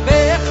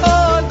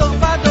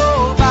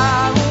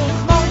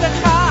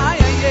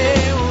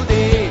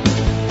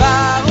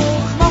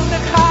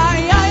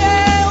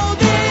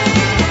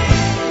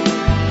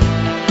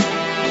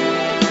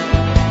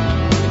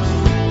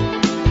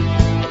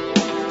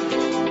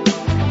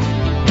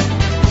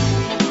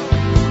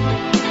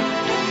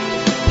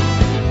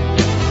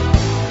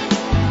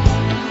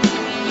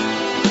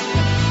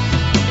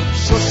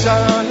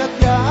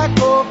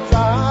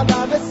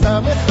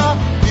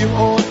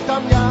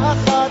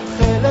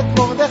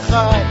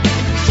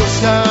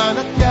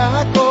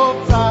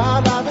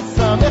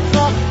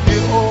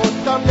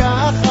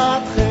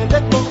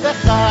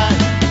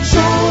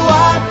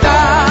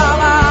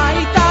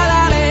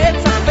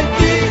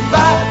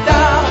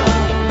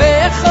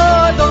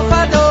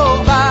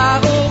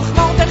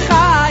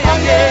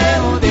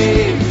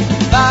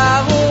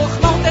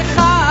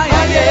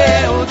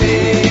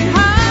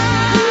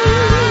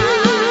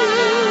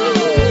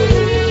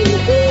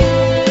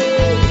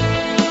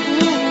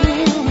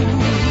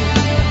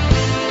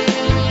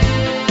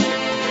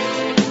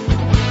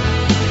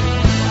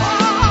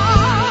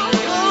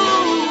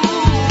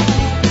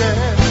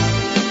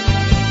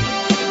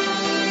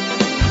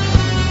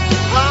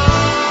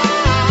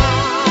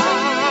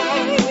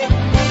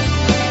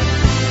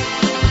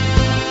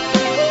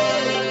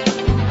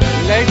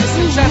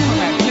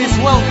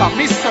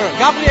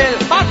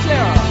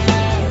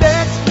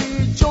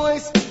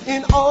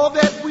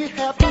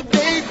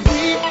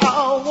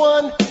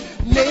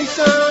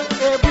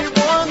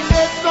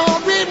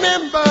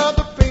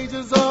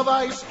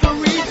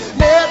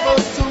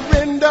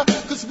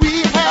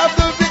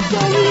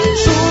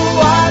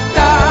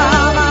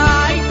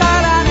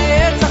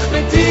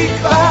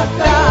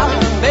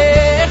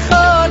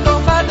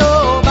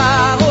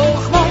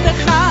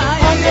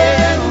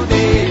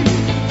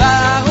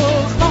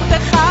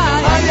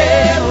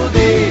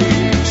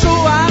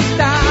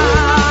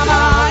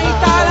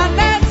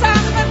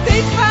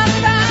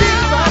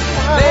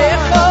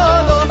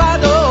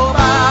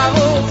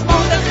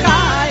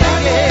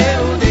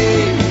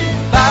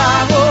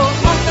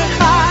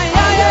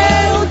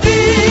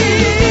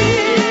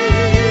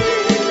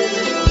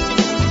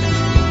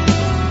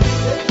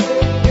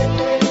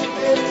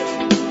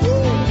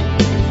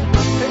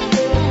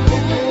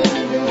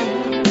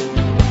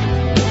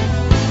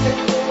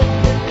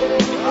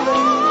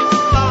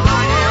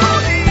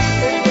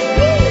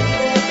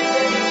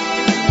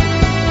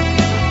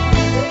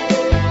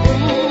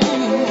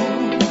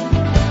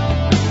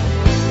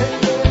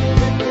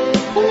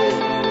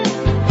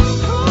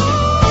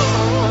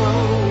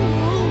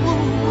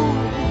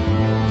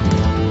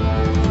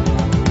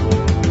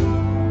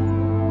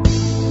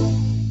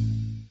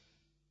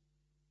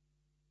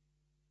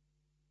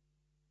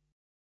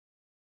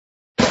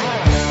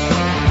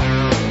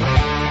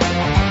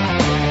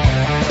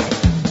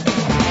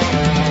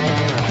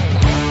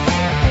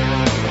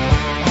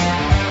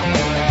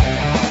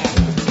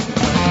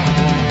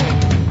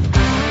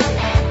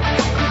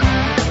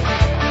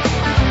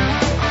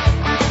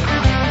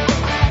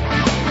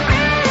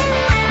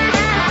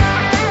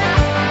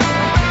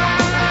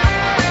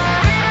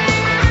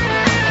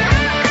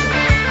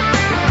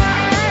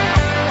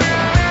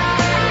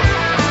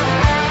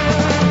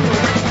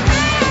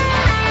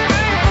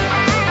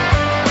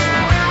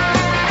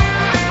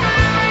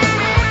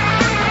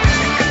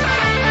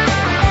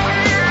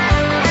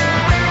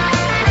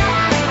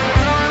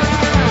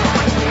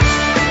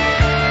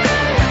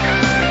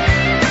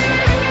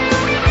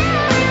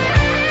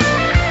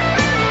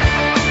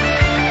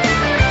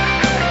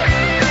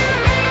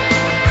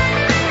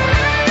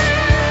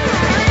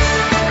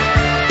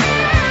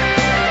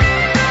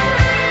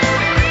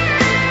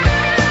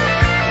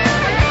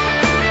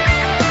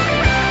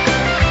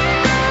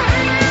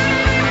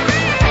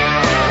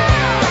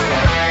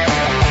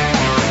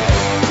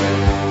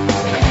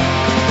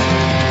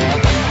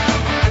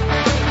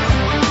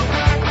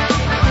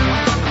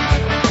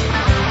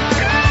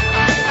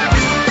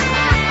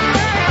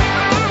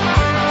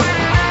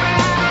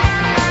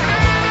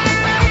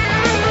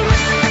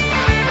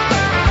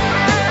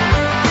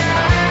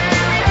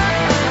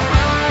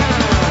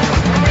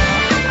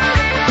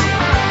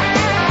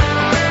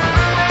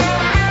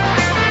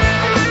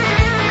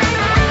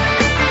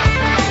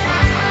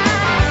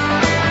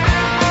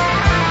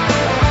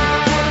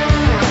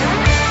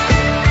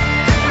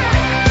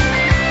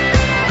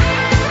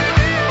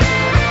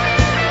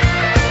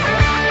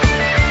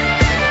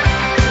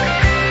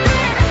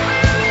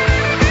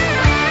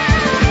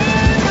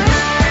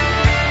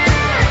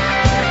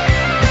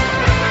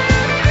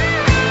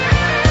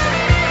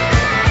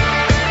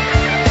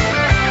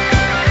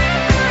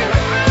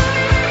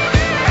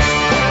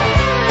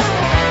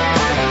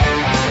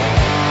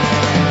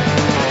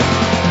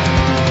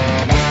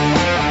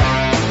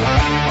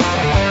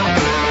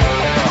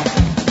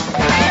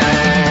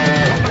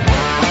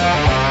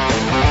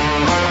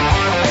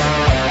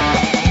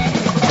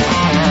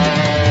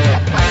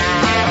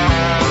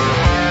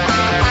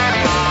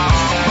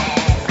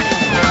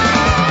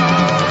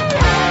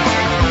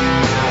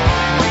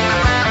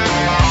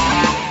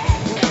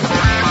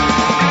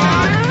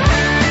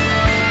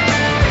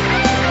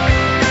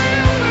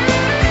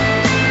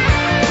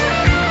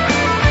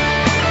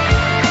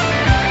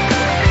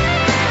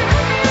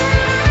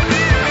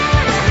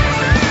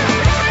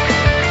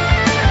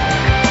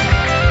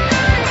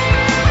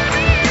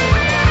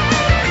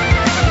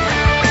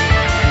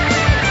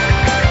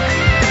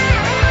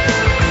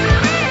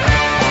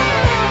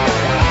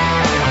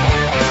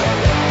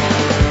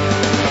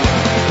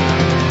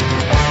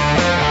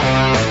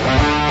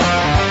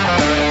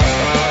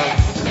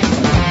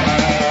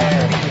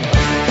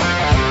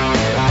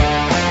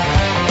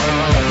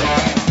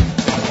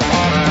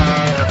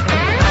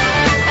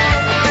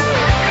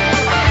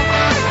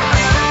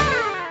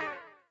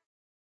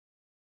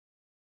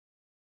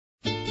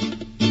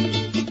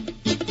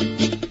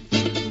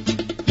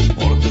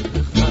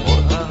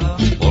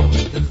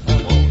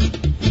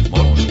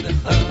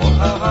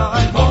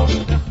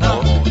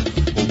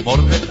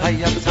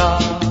יצא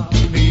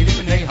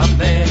מלפני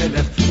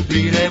המלך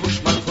בלבוש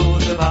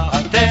מלכות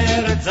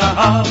ועטרת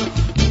זהב.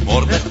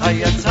 מרדכי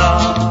יצא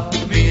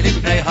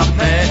מלפני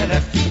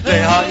המלך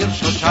והעיר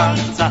שושן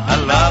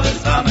צהלה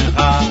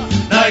ושמחה.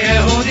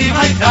 ליהודים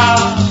הייתה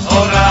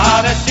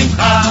אורה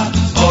ושמחה,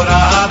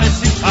 אורה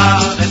ושמחה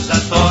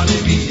וששון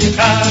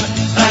ויקר.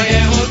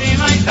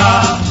 ליהודים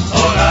הייתה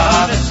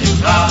אורה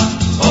ושמחה,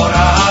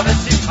 אורה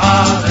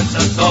ושמחה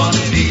וששון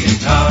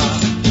ויקר.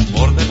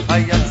 מרדכי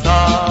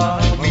יצא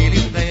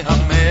מלפני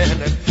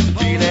המלך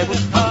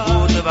בלבוש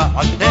מלכות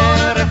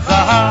ועטרת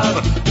זהב.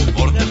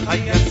 מרדכי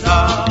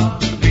יצא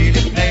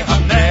מלפני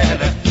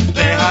המלך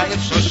והעיר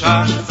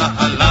שושן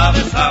צהלה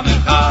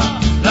ושמחה.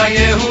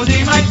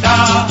 ליהודים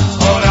הייתה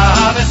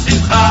אורה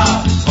ושמחה,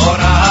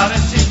 אורה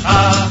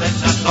ושמחה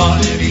וששון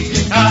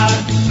ויקר.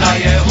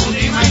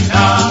 ליהודים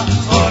הייתה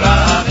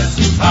אורה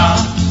ושמחה,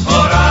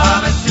 אורה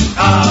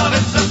ושמחה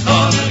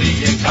וששון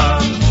ויקר.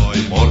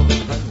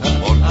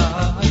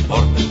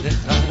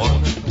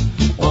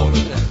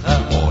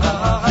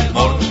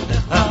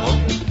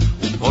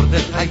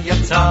 מרדכי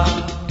יצא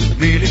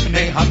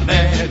מלפני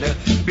המלך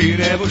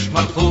בלבוש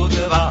מלכות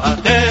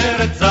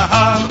ועטרת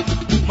זהב.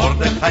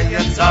 מרדכי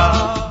יצא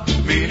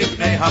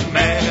מלפני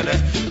המלך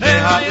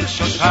והעיר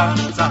שושן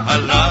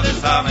צהלה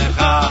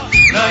ושמחה.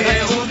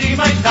 ליהודים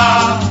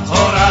הייתה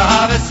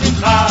אורה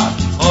ושמחה,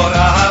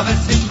 אורה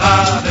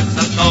ושמחה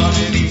וששון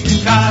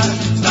ויקר.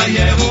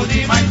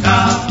 ליהודים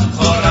הייתה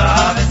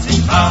אורה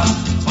ושמחה,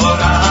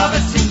 אורה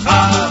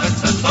ושמחה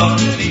וששון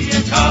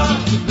ויקר.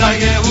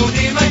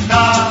 ליהודים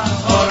הייתה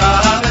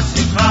אורה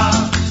ושמחה,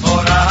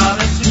 אורה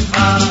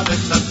ושמחה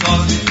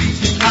וששון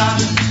ויקר.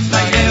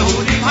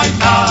 ליהודים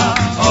הייתה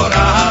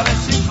אורה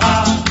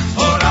ושמחה,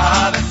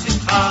 אורה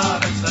ושמחה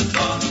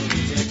וששון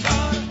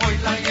ויקר. אוי,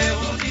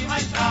 ליהודים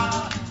הייתה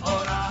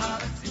אורה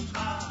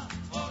ושמחה,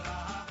 אורה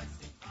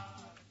ושמחה.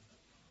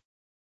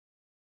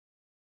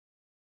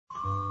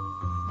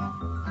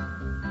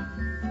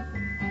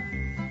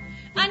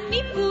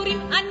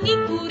 אני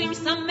פורים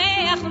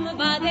שמח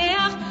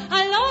ומבדח,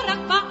 הלא רק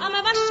פעם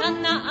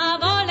בשנה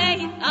אבוא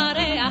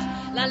להתארח.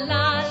 לה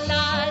לה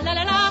לה לה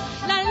לה לה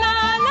לה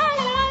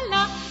לה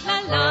לה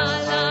לה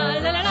לה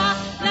לה לה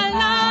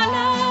לה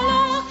לה.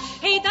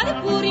 הידד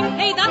פורים,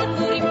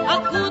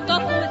 חכו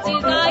טוב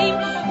וציזיים,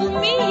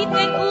 ומי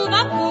ייתן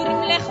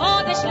ובפורים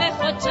לחודש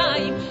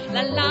לחודשיים.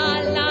 לה לה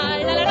לה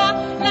לה לה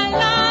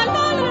לה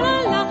לה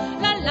לה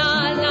לה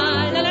לה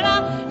לה לה.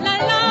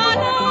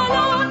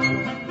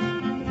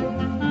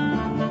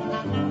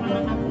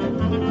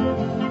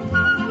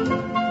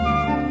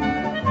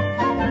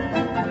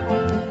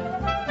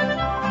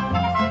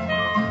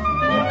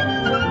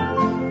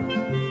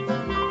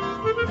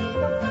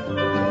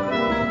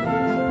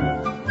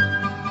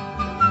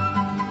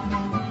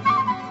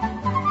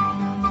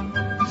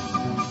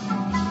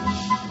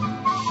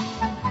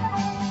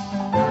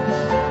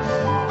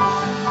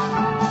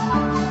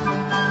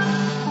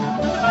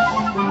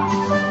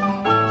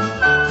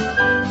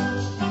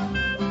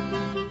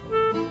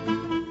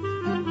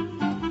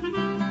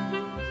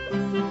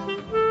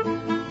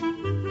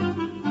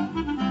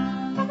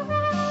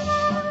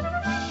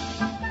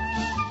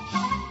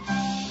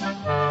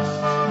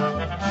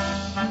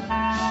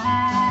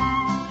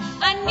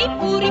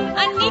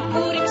 אני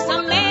פורים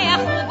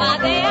שמח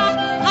ובדח,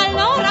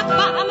 הלא רק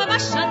פעם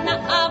בשנה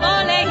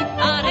אבוא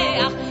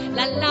להתארח.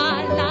 לה לה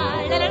לה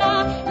לה לה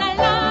לה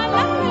לה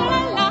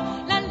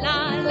לה לה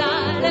לה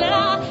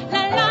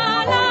לה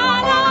לה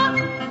לה.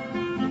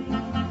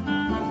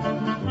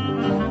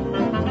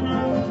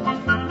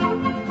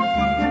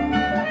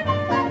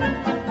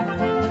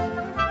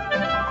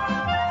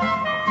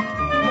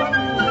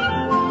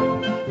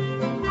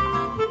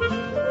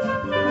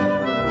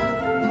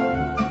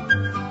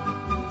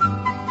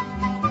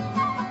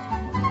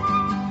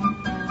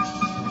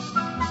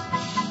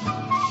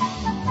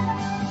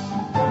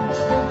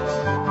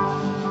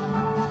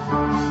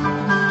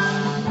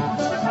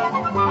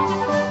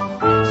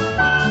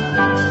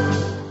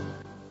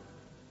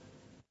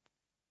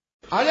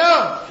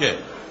 כן.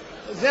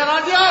 זה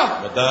רדיו?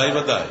 ודאי,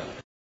 ודאי.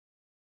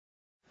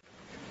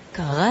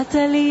 קראת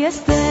לי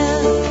אסתר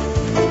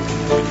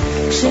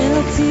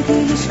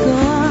כשרציתי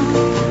לשכוח,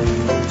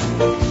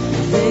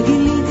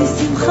 וגיליתי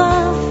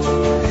שמחה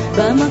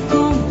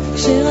במקום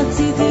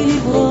כשרציתי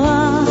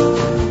לברוח.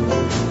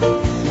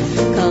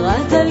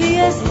 קראת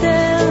לי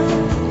אסתר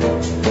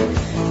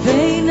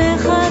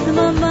ועינך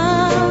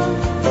דממה,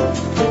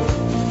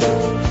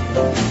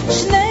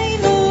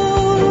 שנינו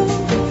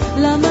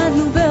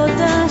למדנו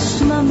באותה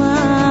שממה.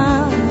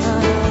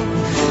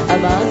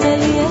 אמרת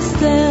לי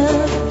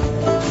אסתר,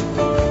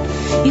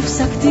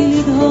 הפסקתי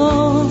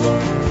לדהור,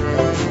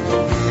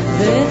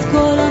 ואת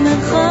כל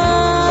המרחק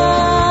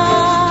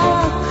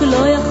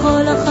לא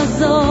יכול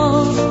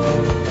לחזור.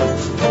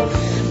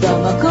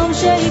 במקום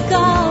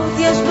שהכרת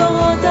יש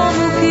בורות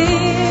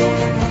עמוקים,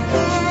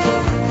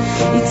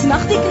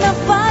 הצמחתי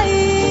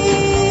כנפיים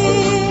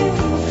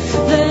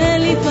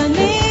ואין לי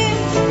פנים.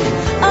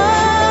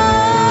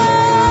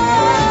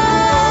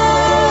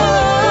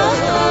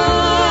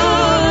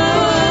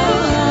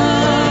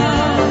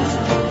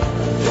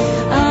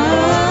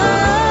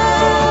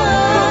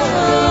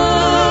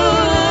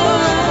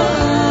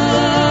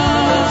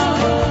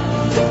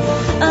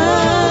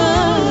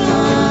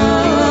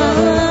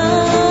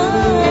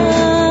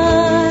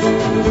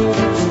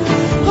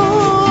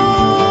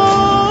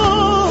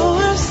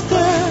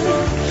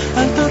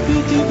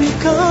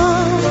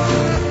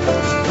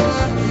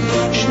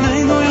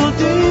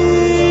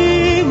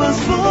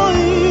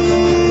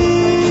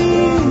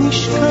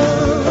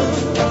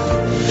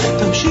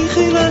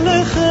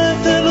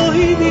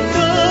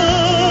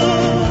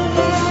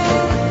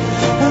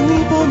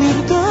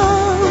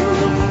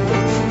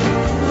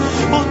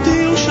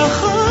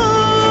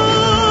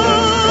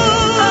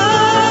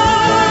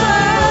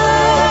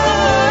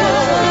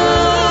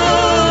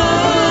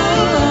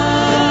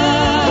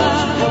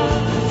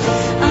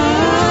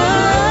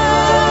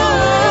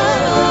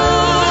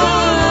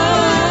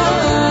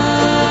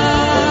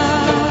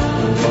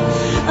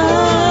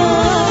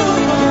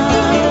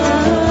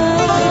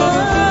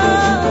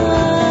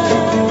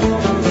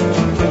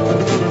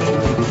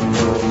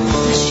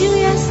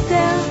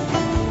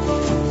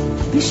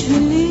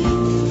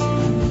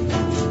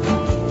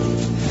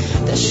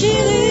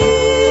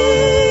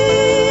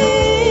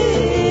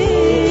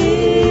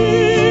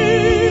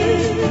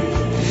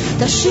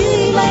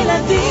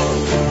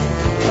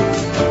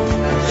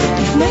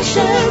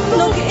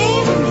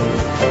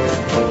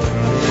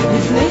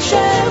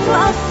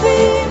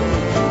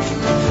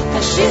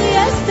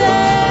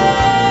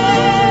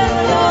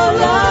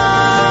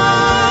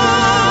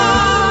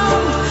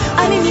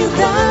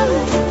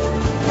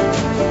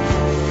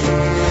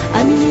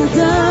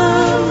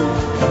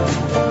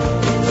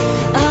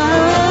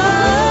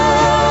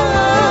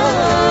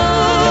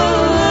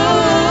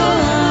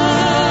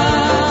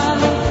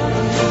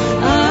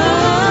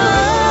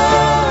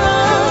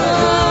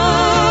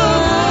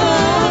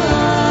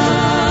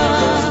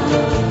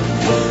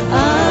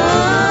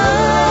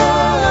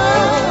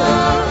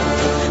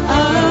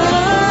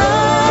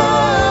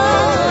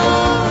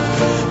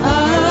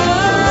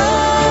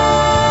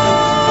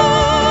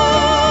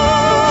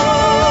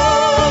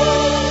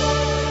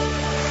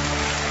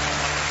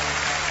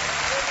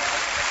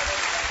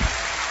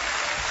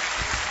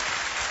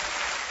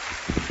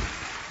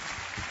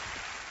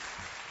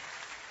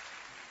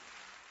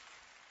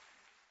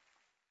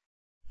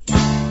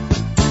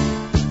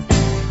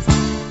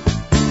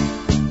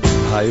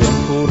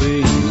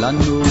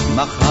 לנו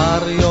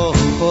מחר יום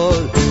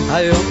חול,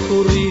 היום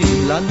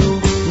פורים לנו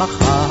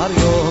מחר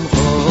יום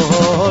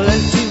חול. אל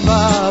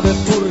ציווה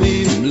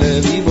בפורים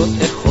לריבות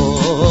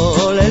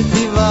אכול, אל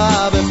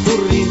ציווה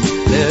בפורים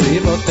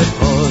לריבות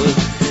אכול.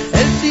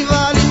 אל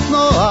ציווה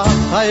לצנוח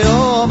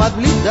היום עד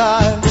בלי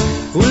די,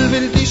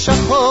 ולבלתי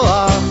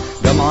שכוח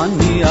גם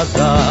אני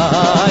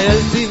עדיי. אל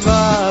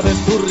ציווה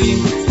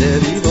בפורים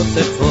לריבות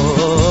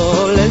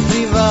אכול, אל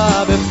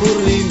ציווה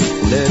בפורים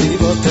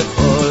לריבות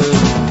אכול.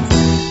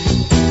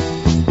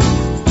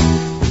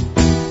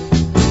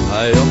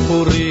 היום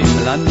פורים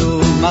לנו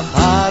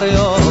מחר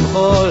יום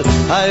חול,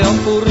 היום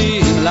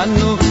פורים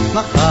לנו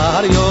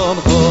מחר יום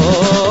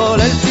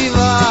חול. אל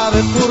ציווה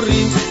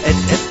בפורים את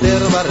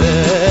אסתר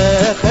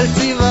ברך, אל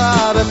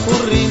ציווה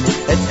בפורים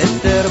את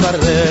אסתר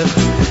ברך.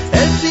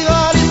 אל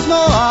ציווה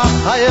לצנוח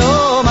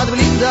היום עד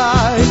בלי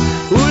די,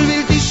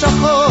 ולבלתי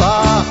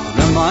שכוח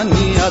גם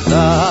אני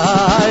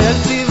עדיי. אל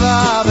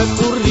ציווה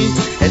בפורים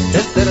את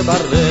אסתר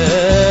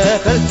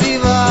ברך, אל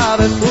ציווה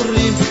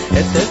בפורים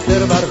את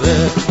אסתר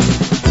ברך.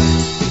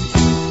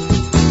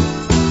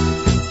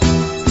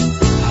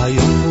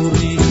 היום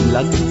פורים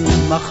לנו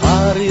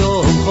מחר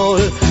יום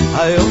חול,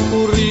 היום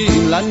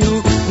פורים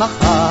לנו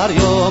מחר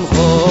יום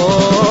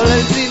חול.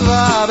 אל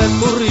ציווה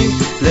בפורים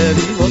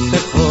לריבות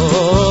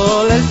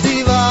אכול, אל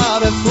ציווה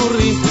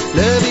בפורים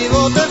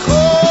לריבות אכול.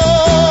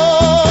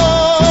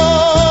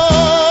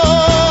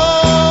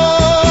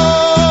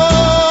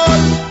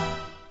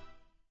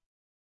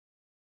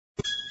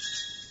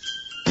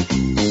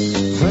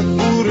 חג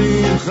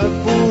פורים, חג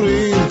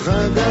פורים,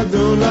 חג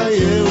גדול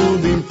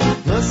ליהודים,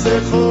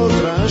 מסכות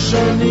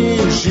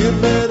רעשנים, שיר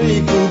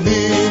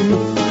בריקודים.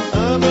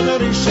 אבל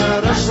הרישה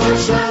רש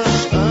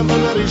רשש,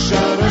 אבל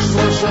הרישה רש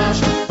רשש,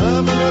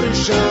 אבל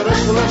הרישה רש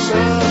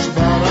רשש,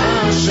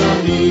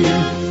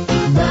 ברעשנים,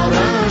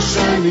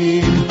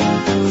 ברעשנים.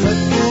 חג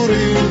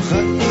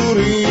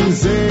פורים,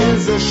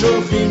 זה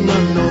שולחים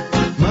מנות,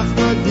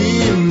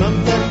 מחמדים,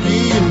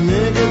 ממתקים,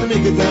 נגד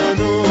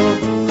מגדנות.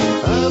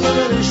 אבל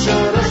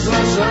הרישה רש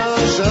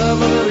רשש,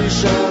 אבל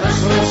הרישה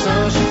רש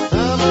רשש,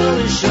 אבל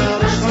הרישה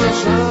רש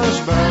רשש,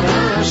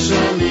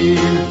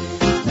 ברעשנים,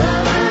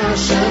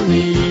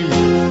 ברעשנים.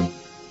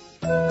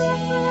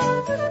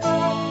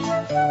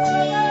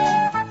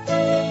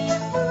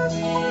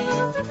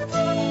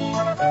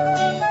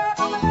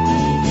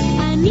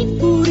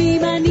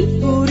 אני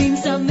פורים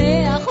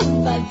שמח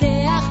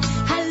ובדח,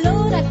 הלא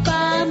רק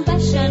פעם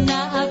בשנה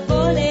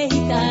אבוא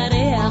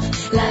להתארח.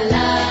 לה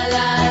לה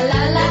לה לה לה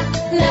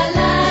לה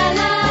לה לה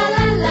לה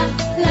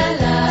לה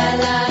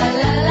לה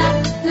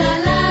לה לה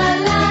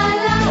לה.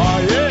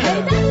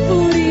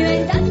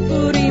 עידת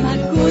פורים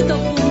הגו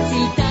טוב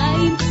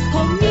ומצלתיים,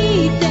 הומי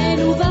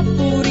ייתנו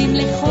בפורים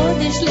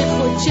לחודש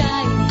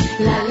לחודשיים.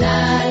 לה לה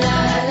לה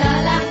לה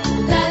לה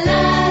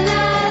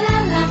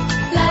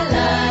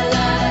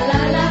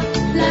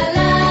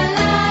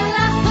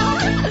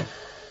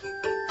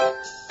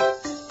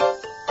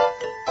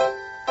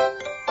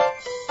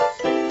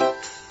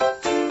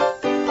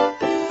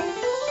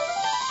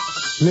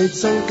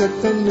ליצן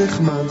קטן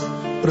נחמד,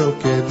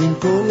 רוקד עם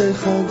כל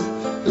אחד.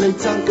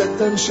 ליצן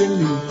קטן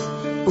שלי,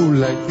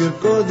 אולי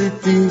תרקוד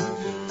איתי,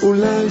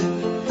 אולי,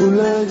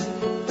 אולי,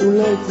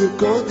 אולי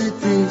תרקוד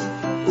איתי,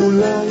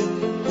 אולי,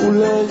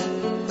 אולי,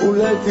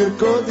 אולי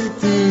תרקוד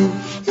איתי.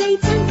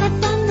 ליצן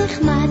קטן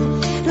נחמד,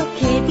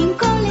 רוקד עם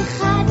כל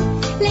אחד.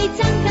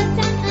 ליצן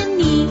קטן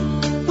אני,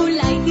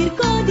 אולי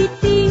תרקוד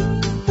איתי,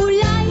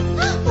 אולי,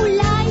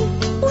 אולי,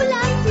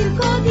 אולי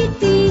תרקוד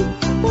איתי,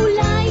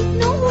 אולי,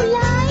 נו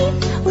אולי,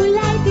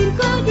 אולי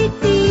תרקוד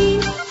איתי.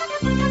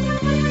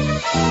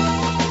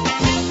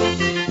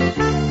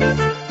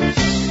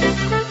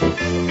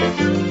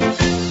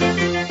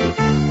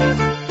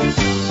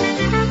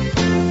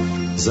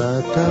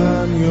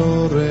 זקן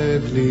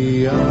יורד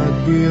ליד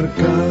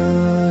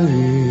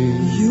ברכיים,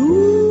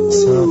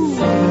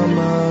 שפם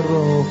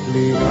ארוך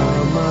לי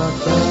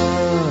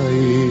המתיים.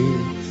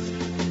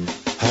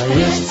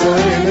 היש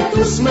צועלת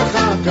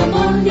ושמחה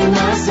כמוני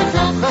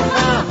מסכה,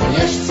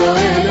 היש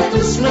צועלת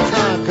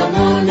ושמחה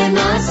כמוני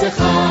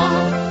מסכה.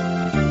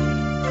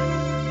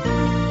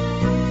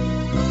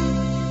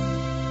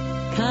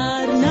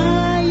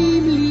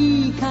 קרניים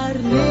לי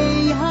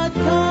קרני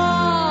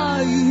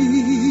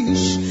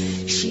התיש,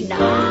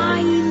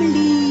 שיניים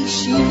לי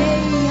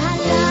שיני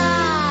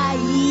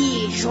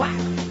התיש.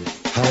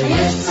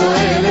 היש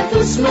צועלת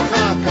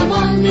ושמחה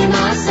כמוני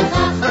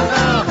מסכה,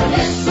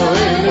 היש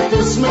צועלת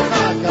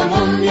ושמחה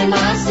כמוני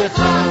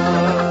מסכה.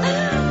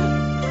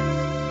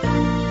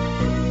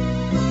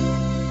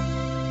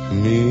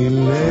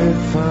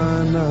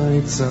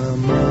 מלפני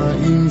צמא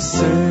עם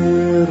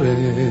סרט,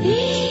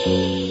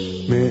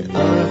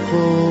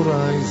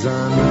 מאחורי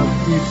זנב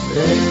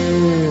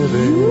תפארת.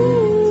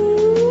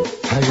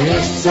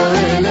 היש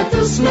צועלת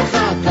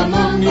ושמחה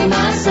כמוני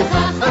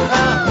מסכה,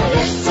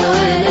 היש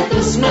צועלת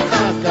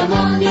ושמחה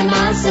כמוני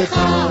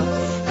מסכה.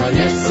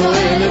 היש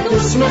צועלת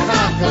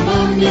ושמחה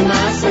כמוני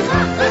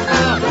מסכה,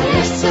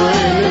 היש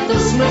צועלת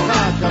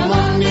ושמחה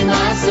כמוני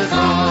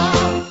מסכה.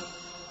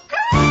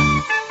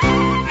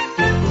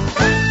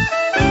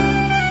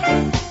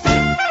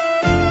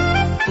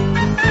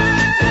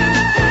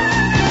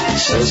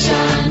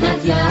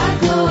 שושנת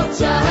יעקב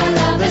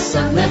צהלה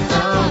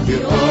ושמחה,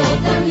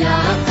 בראותם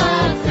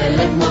יחד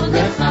פלג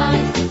מרדכי.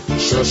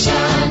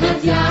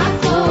 שושנת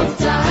יעקב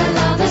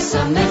צהלה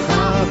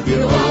ושמחה,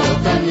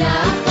 בראותם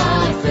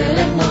יחד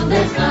פלג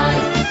מרדכי.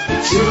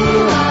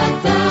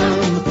 תשועתם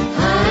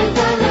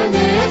הייתה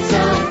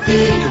לנצח,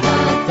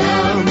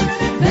 תקוותם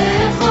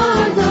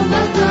בכל דור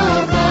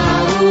ודור.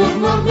 ברוך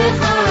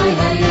מרדכי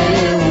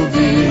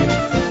היהודי,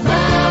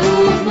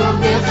 ברוך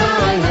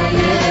מרדכי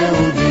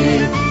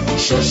היהודי.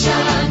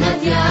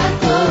 שושנת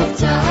יעקב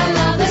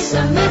צהלה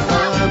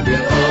ושמחה,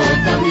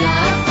 בראותם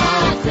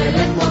יחד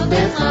פלג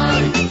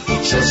מרדכי.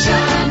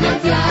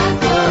 שושנת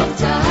יעקב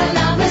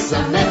צהלה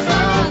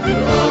ושמחה,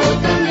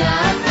 בראותם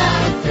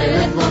יחד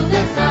פלג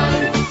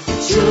מרדכי.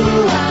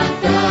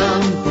 תשועתם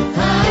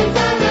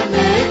הייתה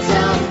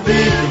לנצח,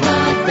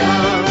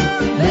 תקוותם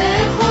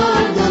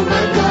בכל דור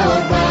ודור.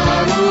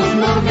 ברוך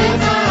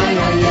מרדכי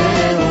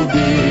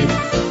היהודי,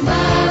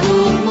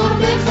 ברוך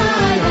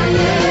מרדכי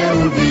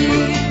היהודי.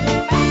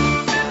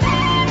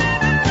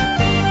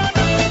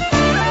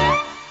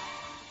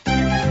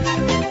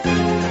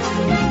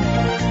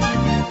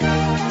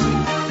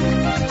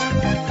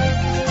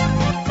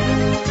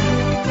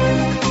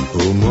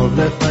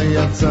 ומרדכי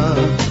יצא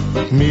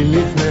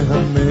מלפני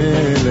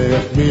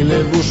המלך,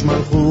 מלבוש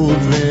מלכות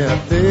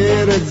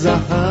ועטרת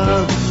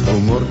זהב.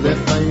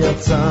 ומרדכי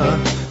יצא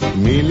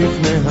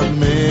מלפני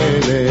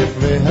המלך,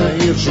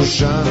 והעיר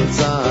שושן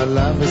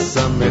צהלה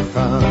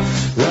ושמחה.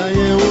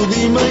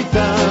 ליהודים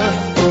הייתה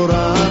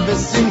אורה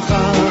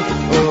ושמחה,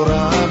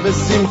 אורה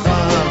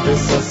ושמחה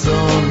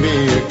וששון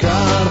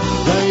ויקר.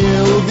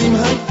 ליהודים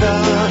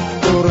הייתה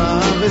אורה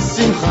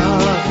ושמחה,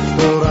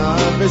 אורה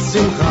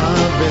ושמחה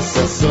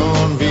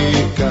וששון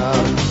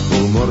ויקר.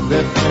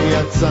 ומרדכי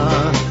יצא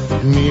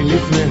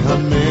מלפני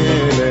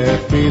המלך,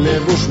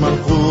 מלבוש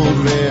מלכות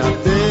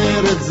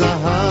ועטרת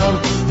זהב.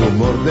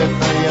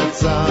 ומרדכי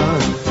יצא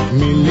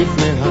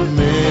מלפני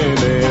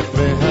המלך,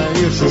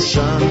 והעיר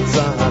שושן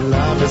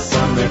צהלה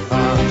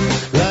ושמחה.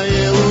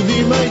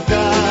 ליהודים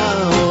הייתה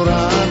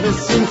אורה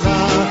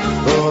ושמחה,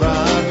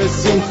 אורה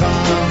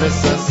ושמחה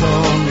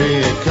וששון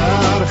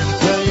ויקר.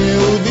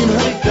 ליהודים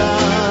הייתה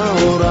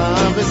אורה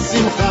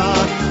ושמחה,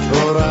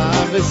 אורה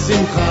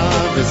ושמחה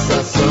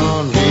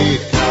וששון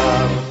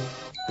ויקר.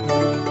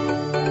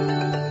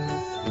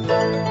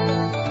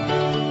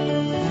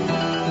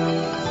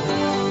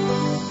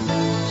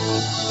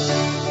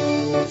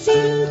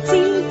 ציל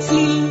ציל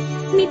ציל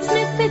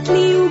מצנפת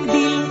לי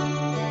וגדיל,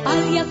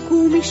 אל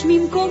יקום איש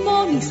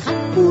ממקומו, משחק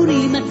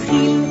פורים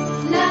מתחיל.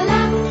 לה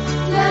לה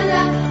לה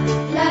לה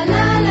לה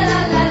לה לה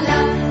לה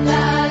לה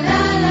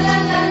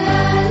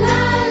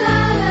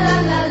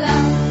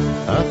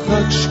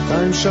אחת,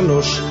 שתיים,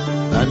 שלוש,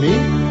 אני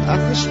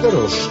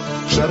אחשוורוש,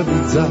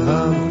 שרביט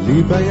זהב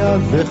לי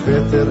ביד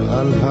וכתר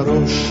על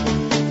הראש.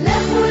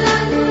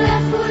 לכולנו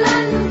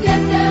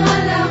כתר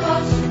על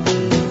הראש,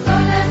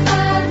 כל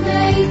אחד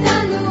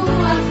מאיתנו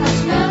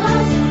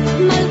אחשוורוש.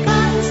 מלכה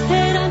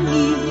אסתר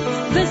אני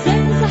וזה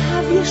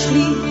זהב יש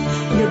לי,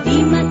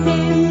 יודעים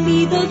אתם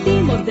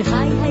מידותי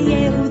מרדכי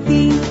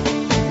היהודי.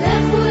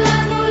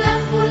 לכולנו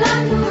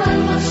על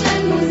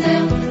ראשנו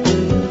זר,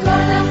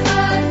 כל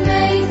אחד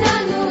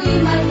מאיתנו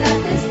עם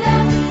מלכת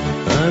אסתר.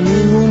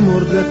 אני הוא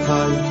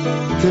מרדכי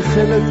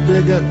כחלק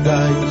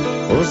בגדיי,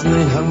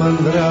 אוזני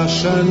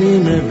המנדרש אני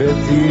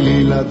מבאתי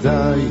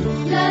לילדיי.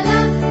 לה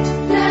לה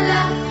לה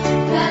לה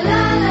לה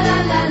לה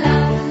לה לה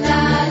לה.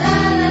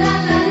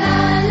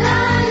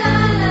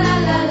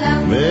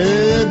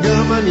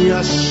 וגם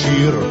אני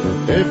אשיר,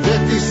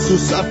 הבאתי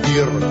סוס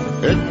אפיר,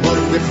 את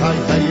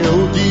מרדכי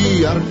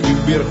היהודי ארכיב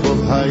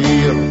ברחוב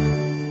העיר.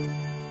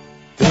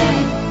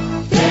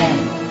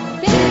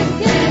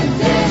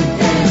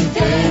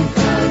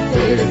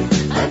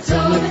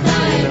 עצום את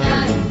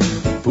העיניים,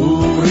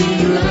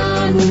 פורים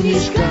לנו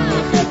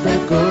נשכח את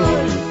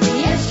הכל.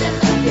 יש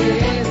לך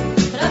כאב,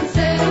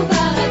 רמצנו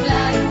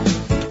ברגליים,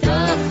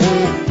 פתח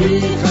את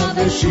פיך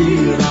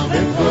ושירה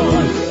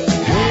בקול.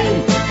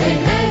 היי, היי,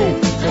 היי,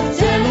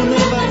 ארצנו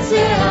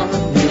נבצע,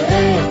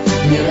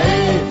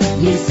 נראה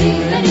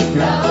ניסים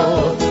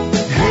ונפלאות.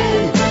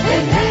 היי,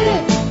 היי, היי,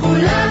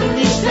 כולנו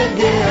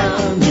נשתגע,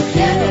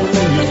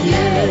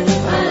 נחיה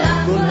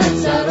על כל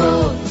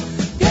הצרות.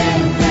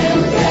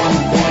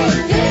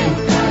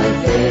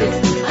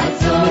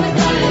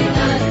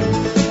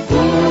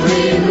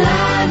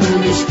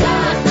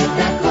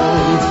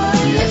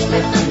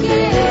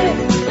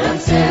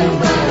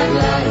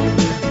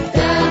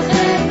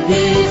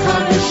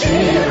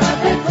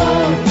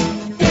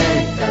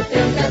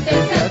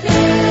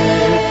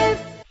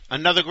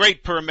 Another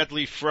great Purim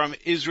medley from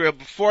Israel.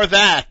 Before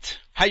that,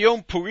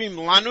 Hayom Purim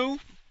Lanu,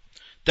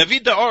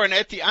 David Daor and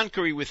Eti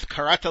Ankari with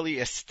Karatali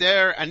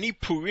Esther, Ani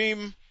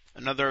Purim,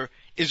 another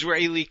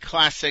Israeli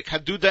classic,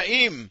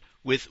 Hadudaim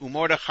with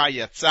Umordechai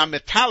Yatza,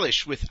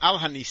 Metalish with Al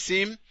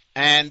Hanisim,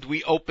 and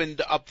we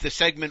opened up the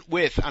segment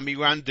with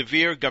Amiran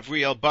Devir,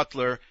 Gavriel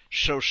Butler,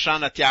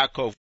 Shoshanat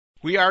Yaakov.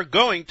 We are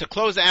going to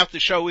close out the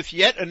show with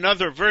yet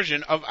another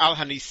version of Al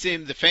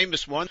Hanisim, the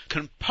famous one,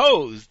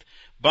 composed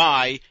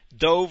by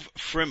Dov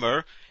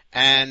Frimmer.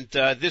 And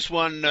this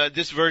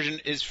version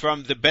is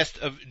from the Best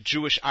of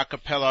Jewish a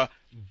cappella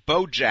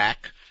Bojack,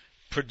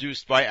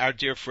 produced by our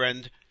dear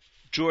friend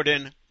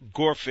Jordan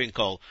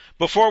Gorfinkel.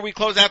 Before we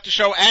close out the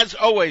show, as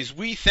always,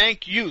 we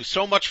thank you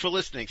so much for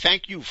listening.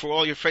 Thank you for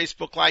all your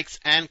Facebook likes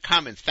and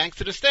comments. Thanks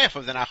to the staff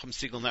of the Nachum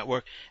Segal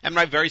Network, and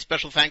my very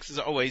special thanks, as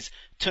always,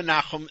 to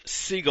Nachum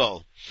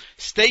Segal.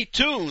 Stay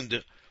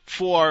tuned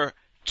for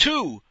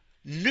 2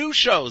 new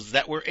shows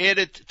that were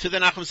added to the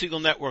Nachum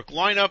Segal Network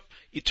lineup.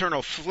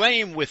 Eternal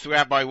Flame with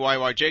Rabbi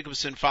Y.Y.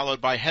 Jacobson, followed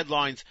by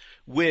Headlines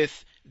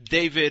with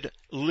David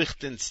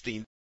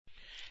Lichtenstein.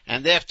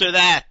 And after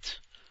that,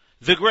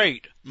 the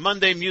great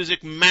Monday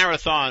Music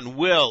Marathon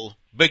will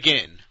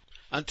begin.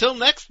 Until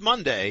next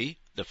Monday,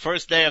 the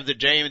first day of the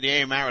JM in the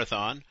AM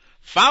Marathon,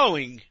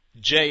 following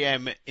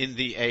JM in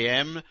the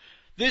AM,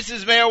 this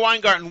is Meir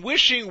Weingarten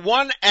wishing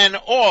one and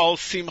all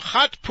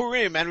Simchat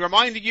Purim and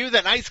reminding you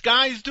that nice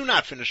guys do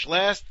not finish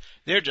last.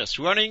 They're just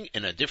running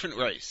in a different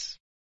race.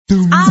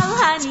 על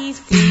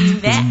הניסים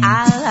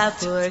ועל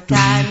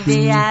הפורקן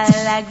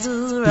ועל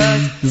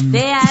הגבורות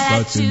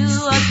ועל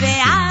התשועות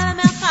ועל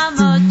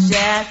המלחמות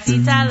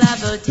שעשית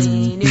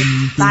לאבותינו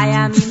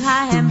בימים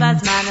ההם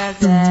בזמן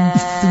הזה.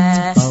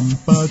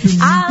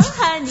 על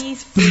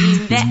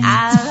הניסים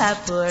ועל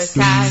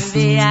הפורקן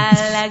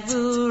ועל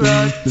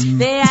הגבורות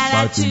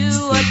ועל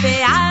התשועות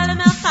ועל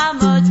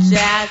המלחמות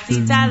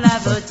שעשית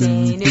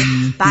לאבותינו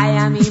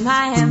בימים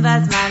ההם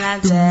בזמן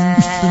הזה.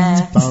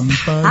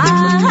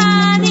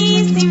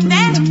 ניסים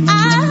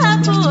ועל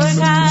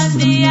הפורקן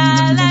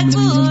ועל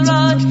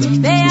הגבורות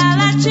ועל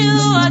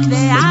התשועות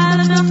ועל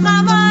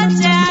המלחמות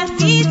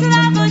שעשית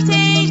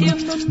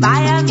לאבותינו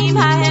בימים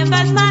ההם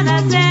בזמן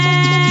הזה.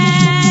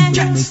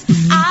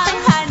 על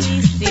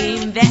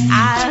הניסים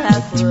ועל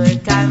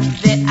הפורקן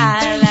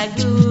ועל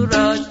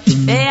הגבורות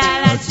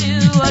ועל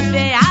התשועות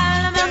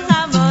ועל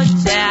המלחמות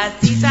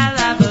שעשית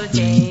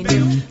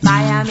לאבותינו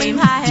בימים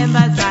ההם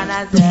בזמן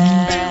הזה.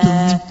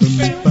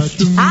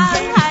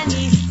 על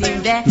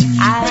הניסים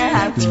ועל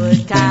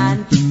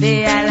הפורקן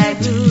ועל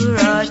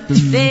הגבורות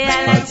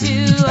ועל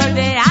התשועות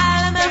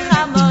ועל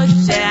המלחמות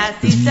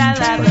שעשית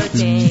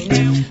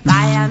לאבותינו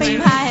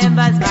בימים ההם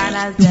בזמן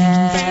הזה.